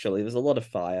 actually. There's a lot of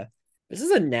fire. This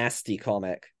is a nasty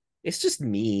comic. It's just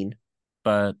mean.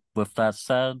 but with that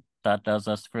said, that does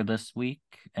us for this week,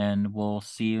 and we'll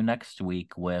see you next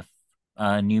week with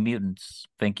New Mutants.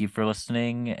 Thank you for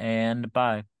listening, and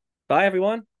bye. Bye,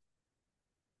 everyone.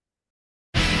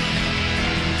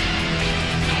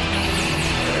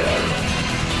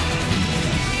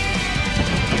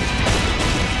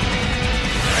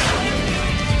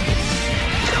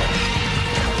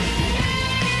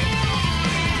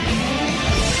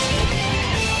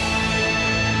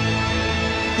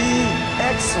 Be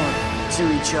excellent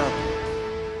to each other.